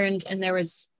turned and there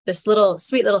was this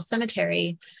sweet little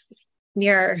cemetery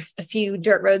near a few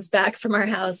dirt roads back from our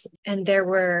house. And there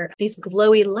were these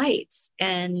glowy lights.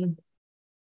 And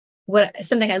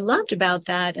something I loved about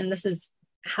that, and this is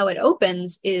how it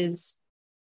opens, is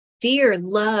deer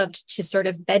loved to sort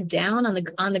of bed down on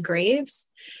the graves.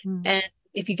 And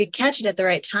if you could catch it at the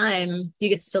right time, you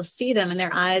could still see them and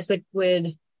their eyes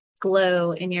would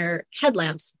glow in your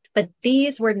headlamps. But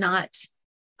these were not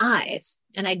eyes.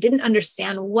 And I didn't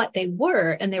understand what they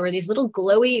were. And there were these little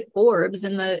glowy orbs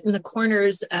in the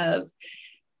corners of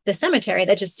the cemetery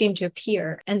that just seemed to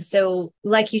appear. And so,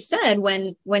 like you said,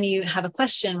 when you have a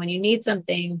question, when you need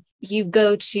something, you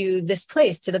go to this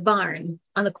place, to the barn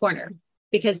on the corner,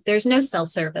 because there's no cell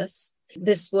service.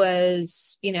 This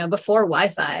was, before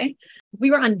Wi-Fi.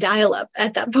 We were on dial-up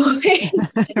at that point.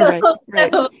 Right.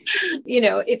 So,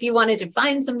 if you wanted to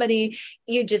find somebody,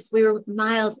 we were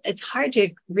miles. It's hard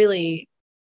to really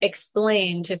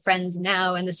explain to friends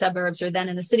now in the suburbs or then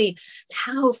in the city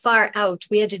how far out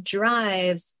we had to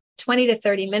drive 20 to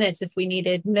 30 minutes if we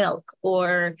needed milk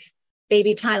or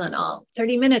baby Tylenol.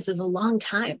 30 minutes is a long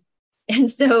time.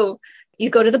 And so you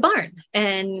go to the barn,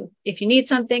 and if you need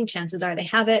something, chances are they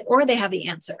have it or they have the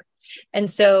answer. And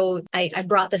so I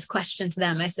brought this question to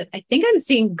them. I said, I think I'm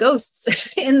seeing ghosts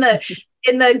in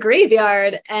the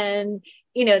graveyard. And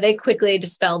they quickly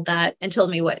dispelled that and told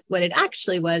me what it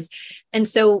actually was. And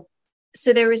so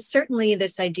there was certainly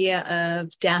this idea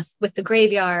of death with the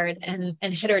graveyard and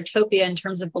heterotopia in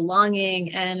terms of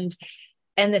belonging and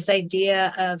this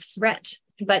idea of threat.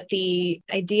 But the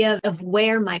idea of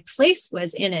where my place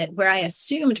was in it, where I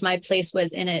assumed my place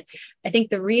was in it, I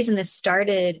think the reason this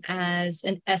started as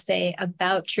an essay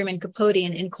about Truman Capote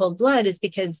and In Cold Blood is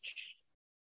because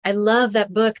I love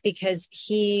that book, because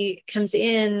he comes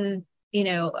in,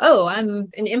 I'm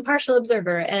an impartial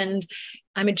observer and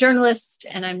I'm a journalist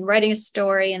and I'm writing a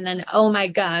story. And then, oh my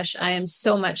gosh, I am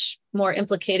so much more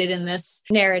implicated in this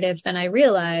narrative than I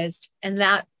realized. And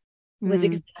that was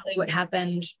exactly what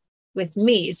happened with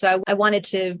me. So I wanted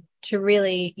to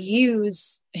really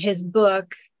use his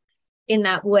book in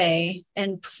that way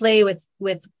and play with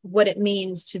what it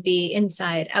means to be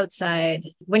inside, outside.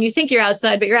 When you think you're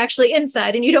outside, but you're actually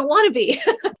inside and you don't want to be.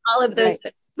 All of those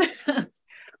things.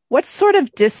 What sort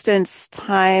of distance,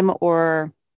 time,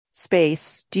 or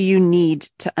space do you need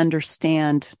to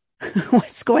understand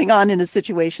what's going on in a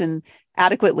situation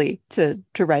adequately to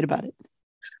write about it?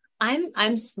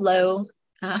 I'm slow.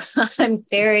 I'm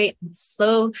very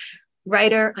slow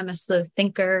writer. I'm a slow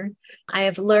thinker. I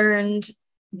have learned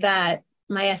that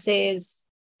my essays,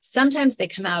 sometimes they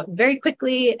come out very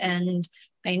quickly, and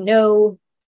I know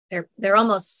they're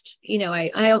almost,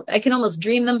 I can almost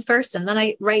dream them first and then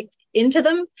I write into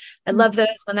them. I love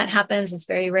those when that happens. It's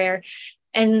very rare.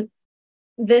 And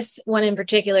this one in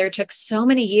particular took so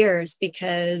many years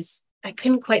because I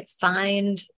couldn't quite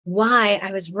find why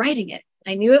I was writing it.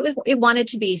 I knew it wanted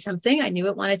to be something. I knew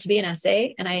it wanted to be an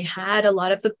essay, and I had a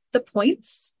lot of the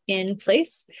points in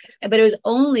place. But it was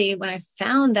only when I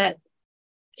found that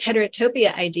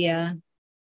heterotopia idea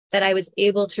that I was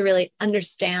able to really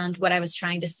understand what I was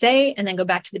trying to say and then go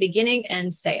back to the beginning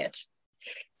and say it.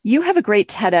 You have a great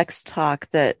TEDx talk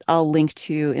that I'll link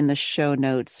to in the show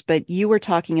notes, but you were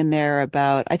talking in there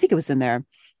about, I think it was in there,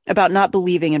 about not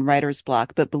believing in writer's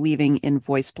block, but believing in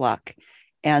voice block.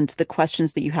 And the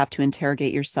questions that you have to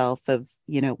interrogate yourself of,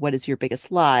 what is your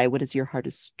biggest lie? What is your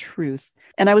hardest truth?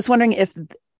 And I was wondering if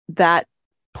that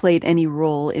played any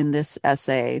role in this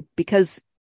essay, because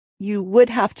you would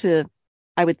have to,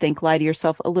 I would think, lie to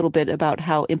yourself a little bit about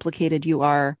how implicated you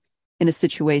are in a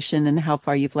situation and how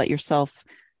far you've let yourself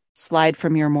slide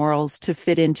from your morals to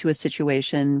fit into a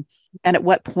situation. And at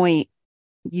what point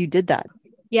you did that.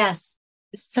 Yes.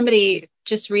 Somebody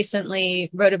just recently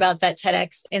wrote about that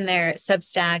TEDx in their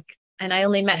Substack, and I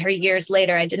only met her years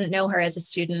later. I didn't know her as a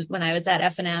student when I was at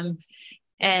F&M,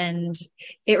 and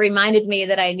it reminded me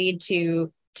that I need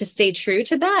to stay true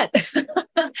to that.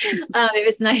 It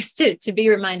was nice to be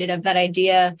reminded of that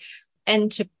idea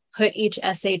and to put each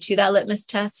essay to that litmus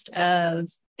test of,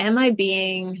 am I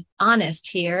being honest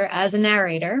here as a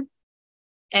narrator?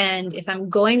 And if I'm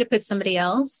going to put somebody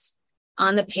else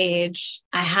on the page,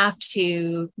 I have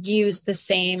to use the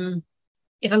same.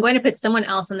 If I'm going to put someone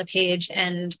else on the page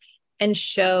and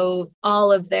show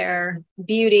all of their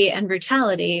beauty and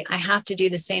brutality, I have to do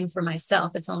the same for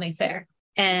myself. It's only fair.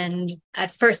 And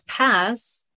at first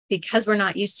pass, because we're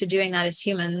not used to doing that as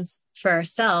humans for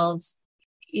ourselves,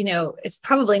 it's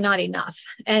probably not enough.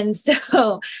 And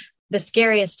so the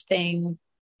scariest thing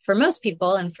for most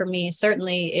people, and for me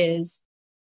certainly, is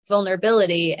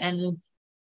vulnerability. And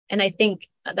I think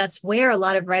that's where a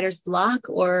lot of writer's block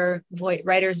or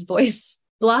writer's voice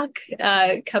block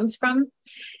comes from,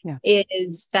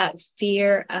 is that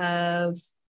fear of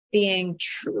being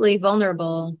truly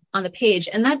vulnerable on the page.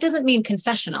 And that doesn't mean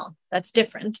confessional. That's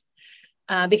different,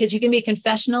 because you can be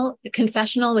confessional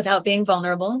without being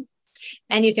vulnerable.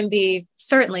 And you can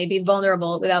certainly be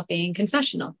vulnerable without being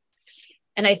confessional.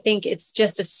 And I think it's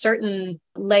just a certain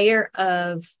layer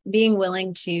of being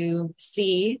willing to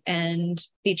see and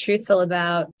be truthful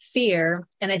about fear.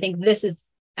 And I think this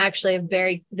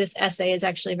essay is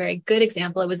actually a very good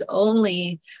example. It was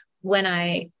only when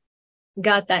I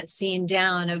got that scene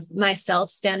down of myself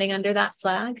standing under that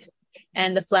flag,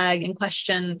 and the flag in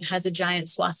question has a giant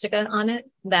swastika on it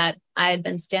that I had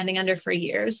been standing under for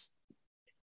years.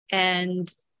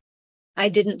 And I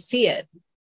didn't see it.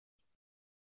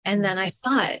 And then I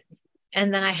saw it.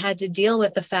 And then I had to deal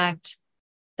with the fact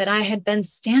that I had been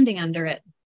standing under it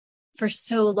for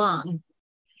so long.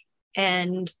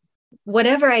 And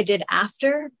whatever I did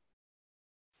after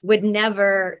would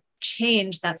never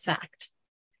change that fact.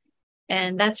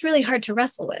 And that's really hard to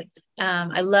wrestle with.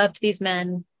 I loved these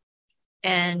men.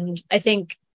 And I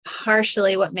think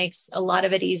partially what makes a lot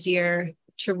of it easier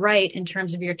to write in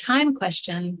terms of your time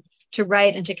question, to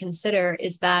write and to consider,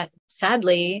 is that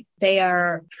sadly, they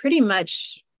are pretty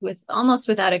much, almost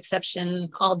without exception,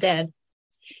 all dead.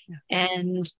 Yeah.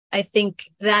 And I think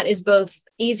that is both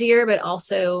easier, but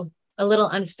also a little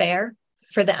unfair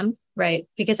for them, right?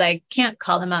 Because I can't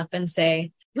call them up and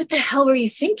say, what the hell were you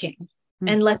thinking?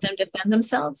 And let them defend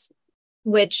themselves,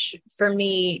 which for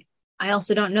me, I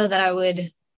also don't know that I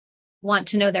would want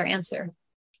to know their answer.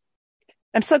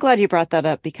 I'm so glad you brought that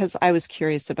up, because I was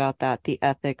curious about that, the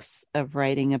ethics of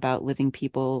writing about living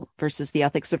people versus the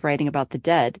ethics of writing about the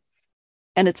dead.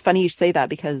 And it's funny you say that,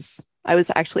 because I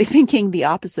was actually thinking the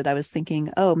opposite. I was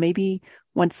thinking, oh, maybe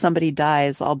once somebody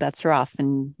dies, all bets are off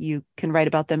and you can write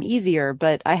about them easier.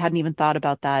 But I hadn't even thought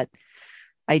about that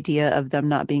idea of them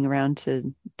not being around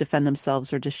to defend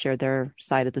themselves or just share their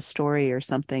side of the story or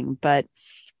something. But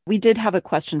we did have a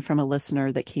question from a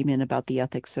listener that came in about the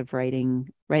ethics of writing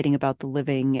about the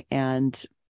living, and,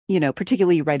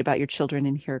 particularly you write about your children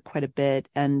in here quite a bit,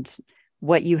 and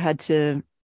what you had to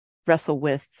wrestle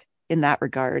with in that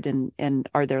regard. And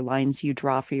are there lines you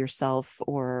draw for yourself,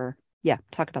 or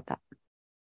talk about that.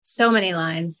 So many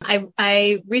lines.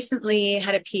 I recently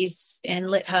had a piece in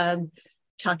LitHub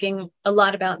talking a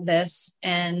lot about this,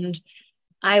 and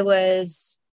I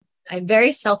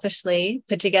very selfishly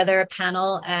put together a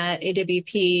panel at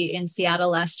AWP in Seattle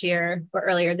last year, or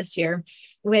earlier this year,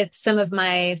 with some of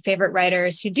my favorite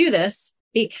writers who do this,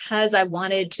 because I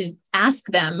wanted to ask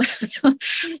them,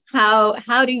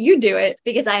 how do you do it?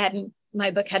 Because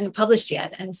my book hadn't published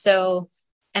yet. And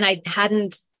I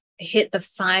hadn't hit the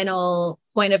final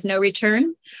point of no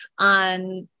return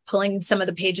on pulling some of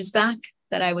the pages back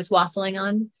that I was waffling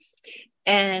on.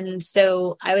 And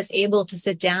so I was able to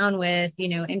sit down with,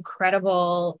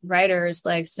 incredible writers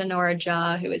like Sonora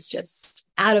Jha, who is just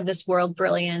out of this world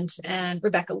brilliant, and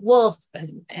Rebecca Wolf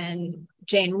and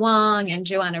Jane Wong and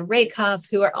Joanna Rakoff,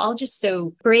 who are all just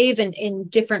so brave and in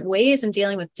different ways and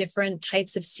dealing with different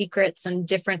types of secrets and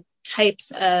different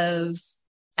types of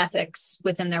ethics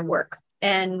within their work.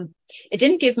 And it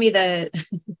didn't give me the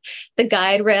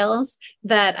guide rails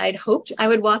that I'd hoped I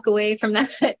would walk away from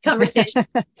that conversation.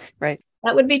 Right.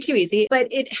 That would be too easy, but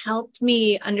it helped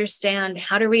me understand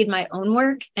how to read my own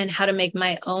work and how to make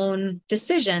my own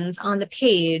decisions on the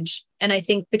page. And I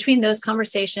think between those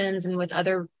conversations and with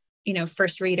other,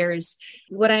 first readers,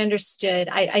 what I understood,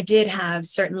 I did have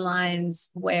certain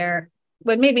lines where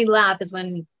what made me laugh is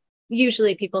when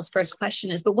usually people's first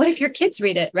question is, but what if your kids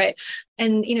read it? Right.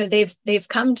 And, they've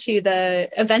come to the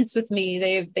events with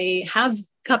me. They have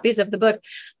copies of the book.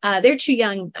 They're too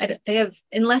young.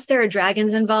 Unless there are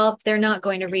dragons involved, they're not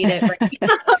going to read it.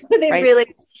 Right?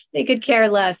 They could care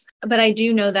less. But I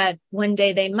do know that one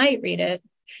day they might read it,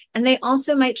 and they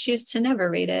also might choose to never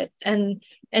read it. And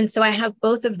so I have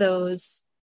both of those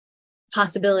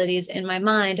possibilities in my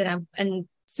mind. And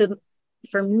so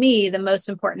for me, the most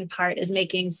important part is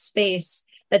making space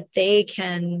that they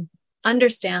can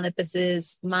understand that this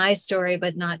is my story,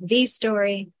 but not the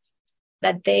story,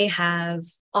 that they have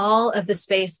all of the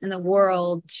space in the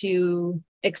world to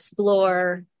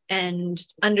explore and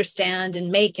understand and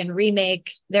make and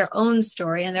remake their own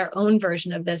story and their own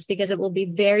version of this, because it will be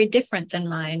very different than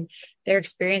mine. Their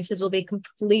experiences will be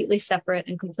completely separate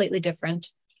and completely different.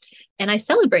 And I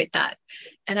celebrate that.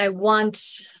 And I want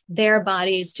their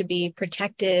bodies to be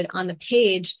protected on the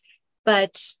page.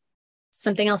 But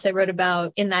something else I wrote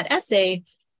about in that essay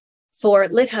for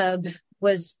LitHub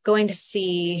was going to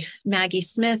see Maggie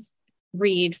Smith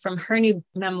read from her new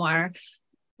memoir,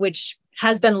 which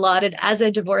has been lauded as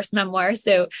a divorce memoir.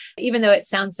 So even though it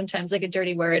sounds sometimes like a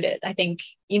dirty word, I think,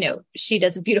 she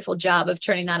does a beautiful job of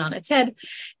turning that on its head.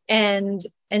 And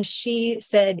she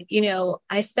said,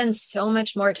 I spend so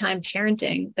much more time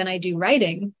parenting than I do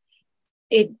writing.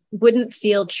 It wouldn't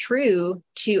feel true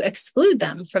to exclude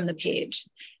them from the page.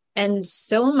 And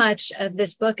so much of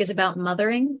this book is about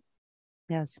mothering.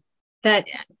 Yes. That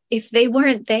if they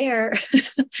weren't there,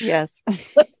 yes,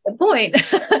 what's the point?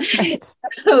 Right.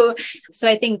 So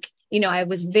I think, I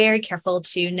was very careful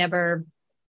to never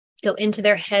go into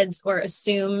their heads or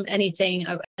assume anything.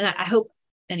 And I hope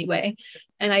anyway.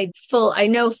 And I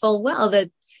know full well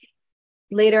that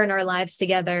later in our lives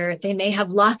together, they may have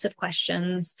lots of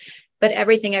questions, but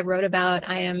everything I wrote about,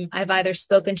 I've either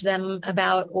spoken to them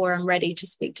about or I'm ready to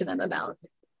speak to them about.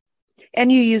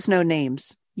 And you use no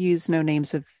names. You use no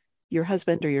names of your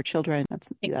husband or your children.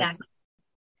 Exactly.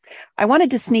 I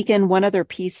wanted to sneak in one other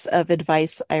piece of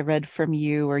advice I read from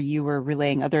you, or you were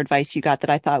relaying other advice you got that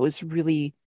I thought was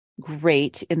really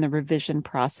great in the revision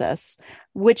process,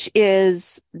 which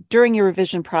is during your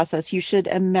revision process, you should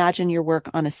imagine your work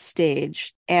on a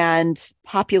stage and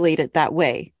populate it that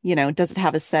way. Does it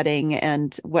have a setting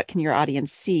and what can your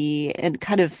audience see? And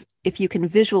kind of if you can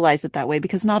visualize it that way,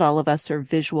 because not all of us are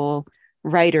visual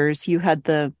writers. You had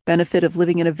the benefit of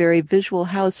living in a very visual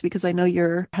house because I know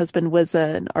your husband is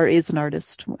an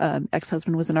artist.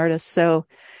 Ex-husband was an artist. So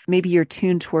maybe you're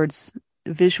tuned towards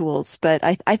visuals, but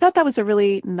I thought that was a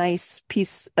really nice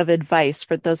piece of advice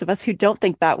for those of us who don't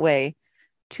think that way,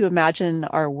 to imagine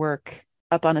our work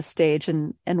up on a stage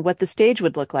and what the stage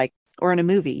would look like, or in a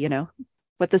movie,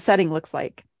 what the setting looks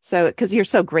like. So, because you're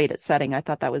so great at setting, I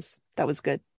thought that was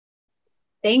good.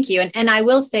 Thank you. And I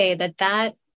will say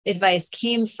that advice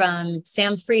came from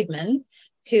Sam Friedman,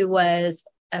 who was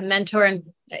a mentor and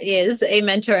is a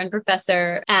mentor and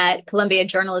professor at Columbia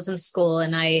Journalism School.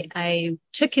 And I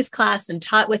took his class and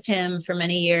taught with him for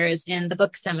many years in the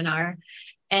book seminar.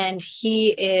 And he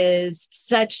is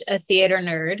such a theater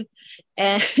nerd.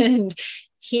 And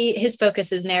his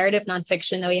focus is narrative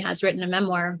nonfiction, though he has written a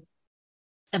memoir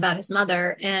about his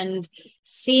mother. And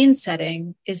scene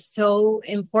setting is so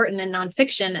important in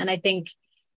nonfiction. And I think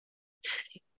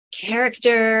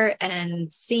character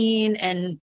and scene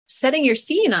and setting your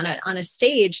scene on a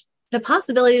stage, the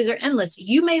possibilities are endless.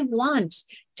 You may want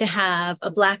to have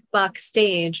a black box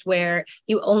stage where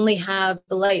you only have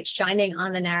the light shining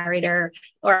on the narrator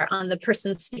or on the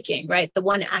person speaking, right? The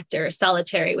one actor,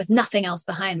 solitary, with nothing else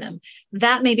behind them.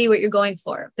 That may be what you're going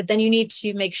for, but then you need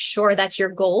to make sure that's your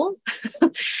goal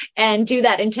and do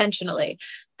that intentionally.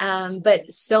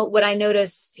 But so what I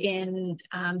notice in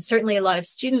certainly a lot of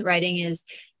student writing is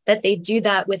that they do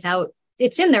that without,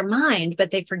 it's in their mind,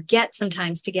 but they forget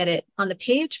sometimes to get it on the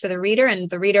page for the reader, and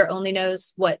the reader only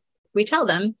knows what we tell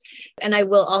them. And I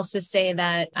will also say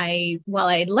that while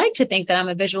I'd like to think that I'm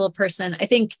a visual person, I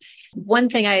think one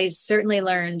thing I certainly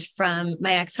learned from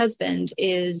my ex-husband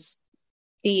is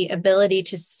the ability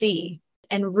to see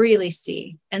and really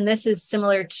see. And this is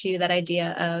similar to that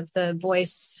idea of the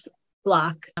voice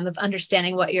block, of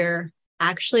understanding what you're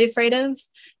actually afraid of,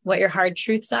 what your hard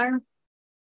truths are.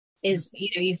 Is,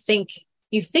 you think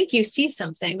you see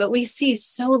something, but we see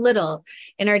so little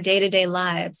in our day-to-day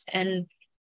lives. And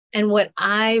what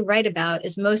I write about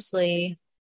is mostly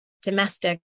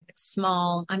domestic,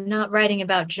 small. I'm not writing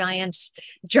about giant,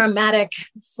 dramatic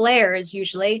flares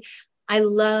usually. I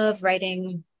love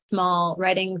writing small,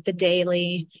 writing the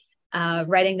daily,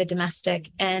 writing the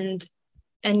domestic. And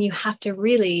you have to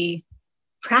really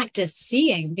practice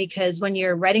seeing, because when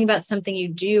you're writing about something you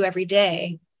do every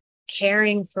day,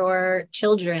 caring for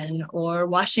children or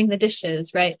washing the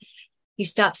dishes, right? You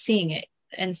stop seeing it.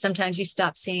 And sometimes you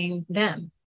stop seeing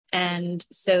them. And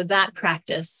so that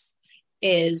practice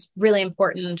is really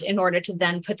important in order to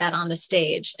then put that on the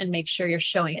stage and make sure you're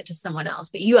showing it to someone else.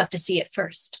 But you have to see it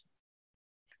first.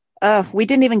 We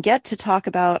didn't even get to talk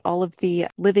about all of the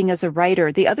living as a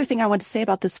writer. The other thing I want to say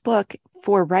about this book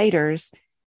for writers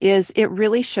is it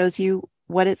really shows you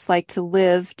what it's like to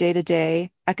live day to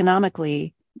day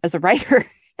economically as a writer,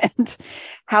 and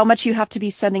how much you have to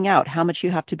be sending out, how much you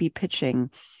have to be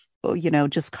pitching,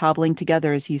 just cobbling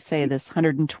together, as you say, this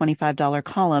 $125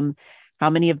 column, how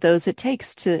many of those it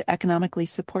takes to economically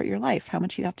support your life, how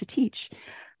much you have to teach.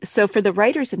 So for the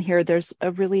writers in here, there's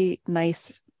a really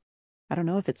nice, I don't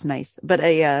know if it's nice, but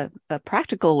a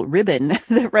practical ribbon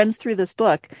that runs through this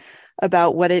book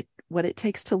about what it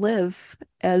takes to live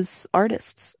as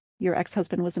artists. Your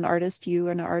ex-husband was an artist, you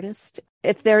are an artist.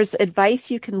 If there's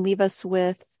advice you can leave us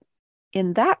with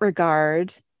in that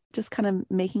regard, just kind of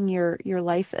making your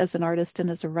life as an artist and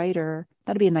as a writer.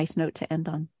 That'd be a nice note to end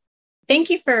on. Thank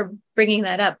you for bringing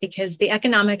that up, because the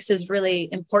economics is really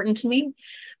important to me.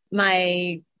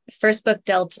 My first book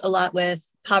dealt a lot with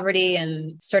poverty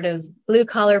and sort of blue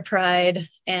collar pride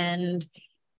and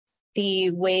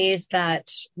the ways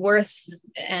that worth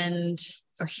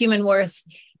or human worth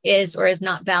is or is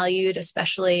not valued,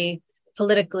 especially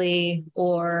politically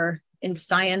or in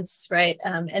science, right?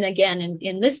 And again,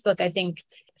 in this book, I think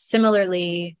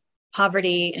similarly,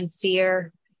 poverty and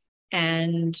fear,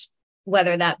 and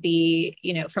whether that be,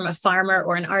 from a farmer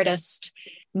or an artist,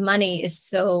 money is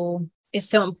so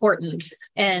important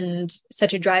and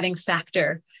such a driving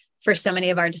factor for so many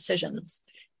of our decisions.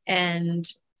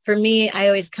 And for me, I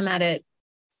always come at it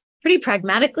pretty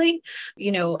pragmatically.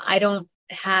 I don't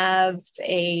have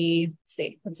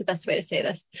what's the best way to say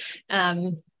this?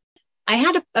 I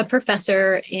had a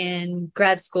professor in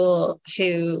grad school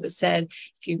who said,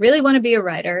 if you really want to be a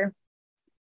writer,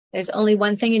 there's only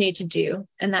one thing you need to do,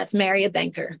 and that's marry a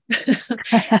banker.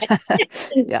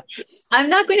 Yeah. I'm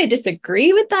not going to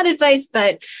disagree with that advice,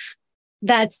 but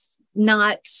that's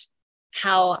not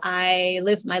how I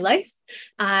live my life.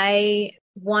 I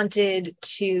wanted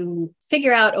to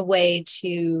figure out a way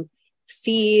to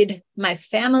feed my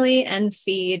family and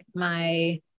feed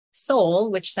my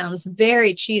soul, which sounds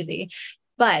very cheesy,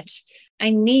 but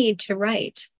I need to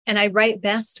write, and I write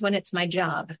best when it's my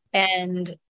job.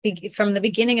 And from the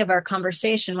beginning of our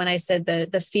conversation, when I said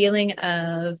the feeling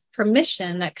of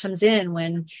permission that comes in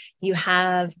when you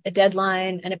have a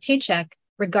deadline and a paycheck,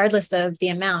 regardless of the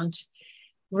amount,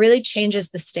 really changes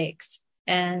the stakes,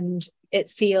 and it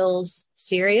feels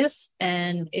serious,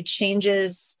 and it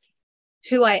changes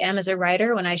who I am as a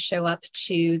writer when I show up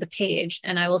to the page.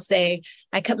 And I will say,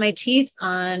 I cut my teeth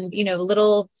on,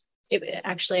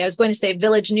 actually, I was going to say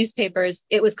village newspapers.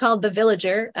 It was called The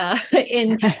Villager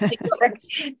in New York.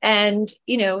 And,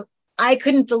 I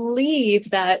couldn't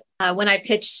believe that when I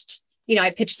pitched,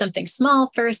 I pitched something small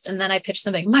first, and then I pitched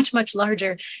something much, much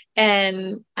larger.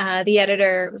 And the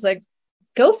editor was like,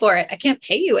 go for it. I can't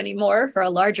pay you anymore for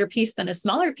a larger piece than a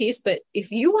smaller piece, but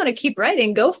if you want to keep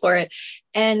writing, go for it.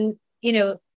 And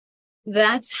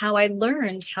that's how I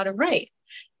learned how to write.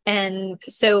 And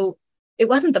so it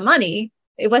wasn't the money.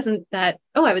 It wasn't that,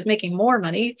 I was making more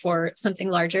money for something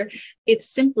larger. It's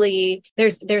simply,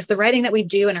 there's the writing that we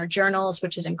do in our journals,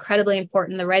 which is incredibly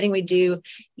important. The writing we do,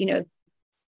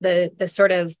 the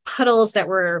sort of puddles that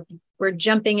we're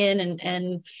jumping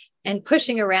in and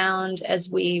pushing around as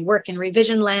we work in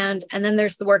revision land. And then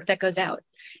there's the work that goes out.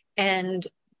 And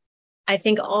I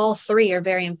think all three are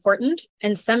very important,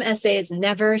 and some essays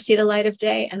never see the light of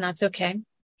day, and that's okay.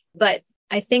 But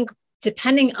I think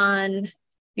depending on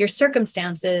your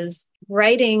circumstances,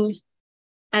 writing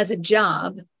as a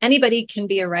job, anybody can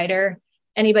be a writer,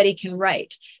 anybody can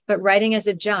write, but writing as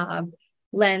a job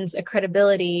lends a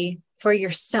credibility for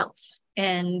yourself.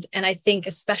 And I think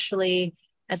especially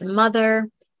as a mother,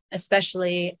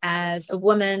 especially as a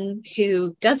woman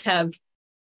who does have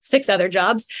 6 other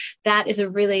jobs, that is a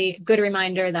really good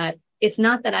reminder that it's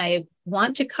not that I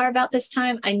want to carve out this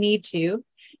time, I need to,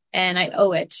 and I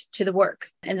owe it to the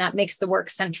work. And that makes the work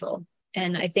central.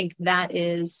 And I think that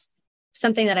is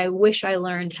something that I wish I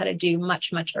learned how to do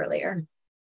much, much earlier.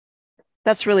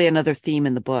 That's really another theme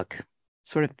in the book,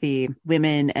 sort of the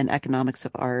women and economics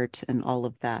of art and all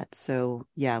of that. So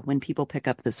yeah, when people pick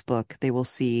up this book, they will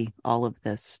see all of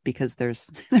this, because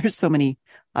there's so many,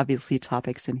 obviously,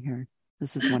 topics in here.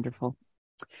 This is wonderful.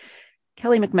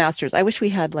 Kelly McMasters, I wish we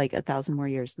had like 1,000 more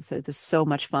years. This is so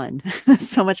much fun.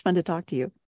 So much fun to talk to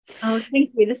you. Oh, thank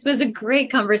you. This was a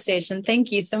great conversation.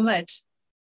 Thank you so much.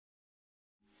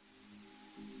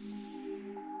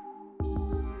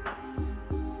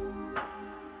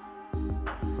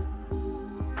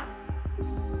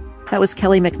 That was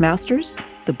Kelly McMasters.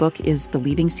 The book is The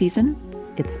Leaving Season.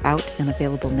 It's out and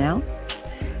available now.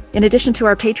 In addition to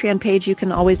our Patreon page, you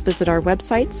can always visit our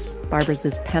websites. Barbara's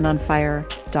is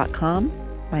penonfire.com.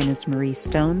 Mine is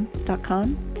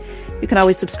mariestone.com. You can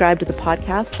always subscribe to the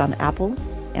podcast on Apple,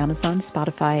 Amazon,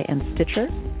 Spotify, and Stitcher.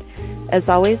 As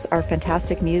always, our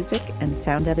fantastic music and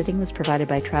sound editing was provided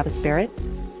by Travis Barrett.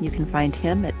 You can find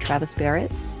him at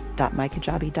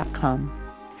travisbarrett.mykajabi.com.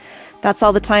 That's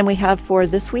all the time we have for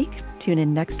this week. Tune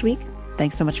in next week.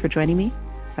 Thanks so much for joining me.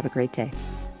 Have a great day.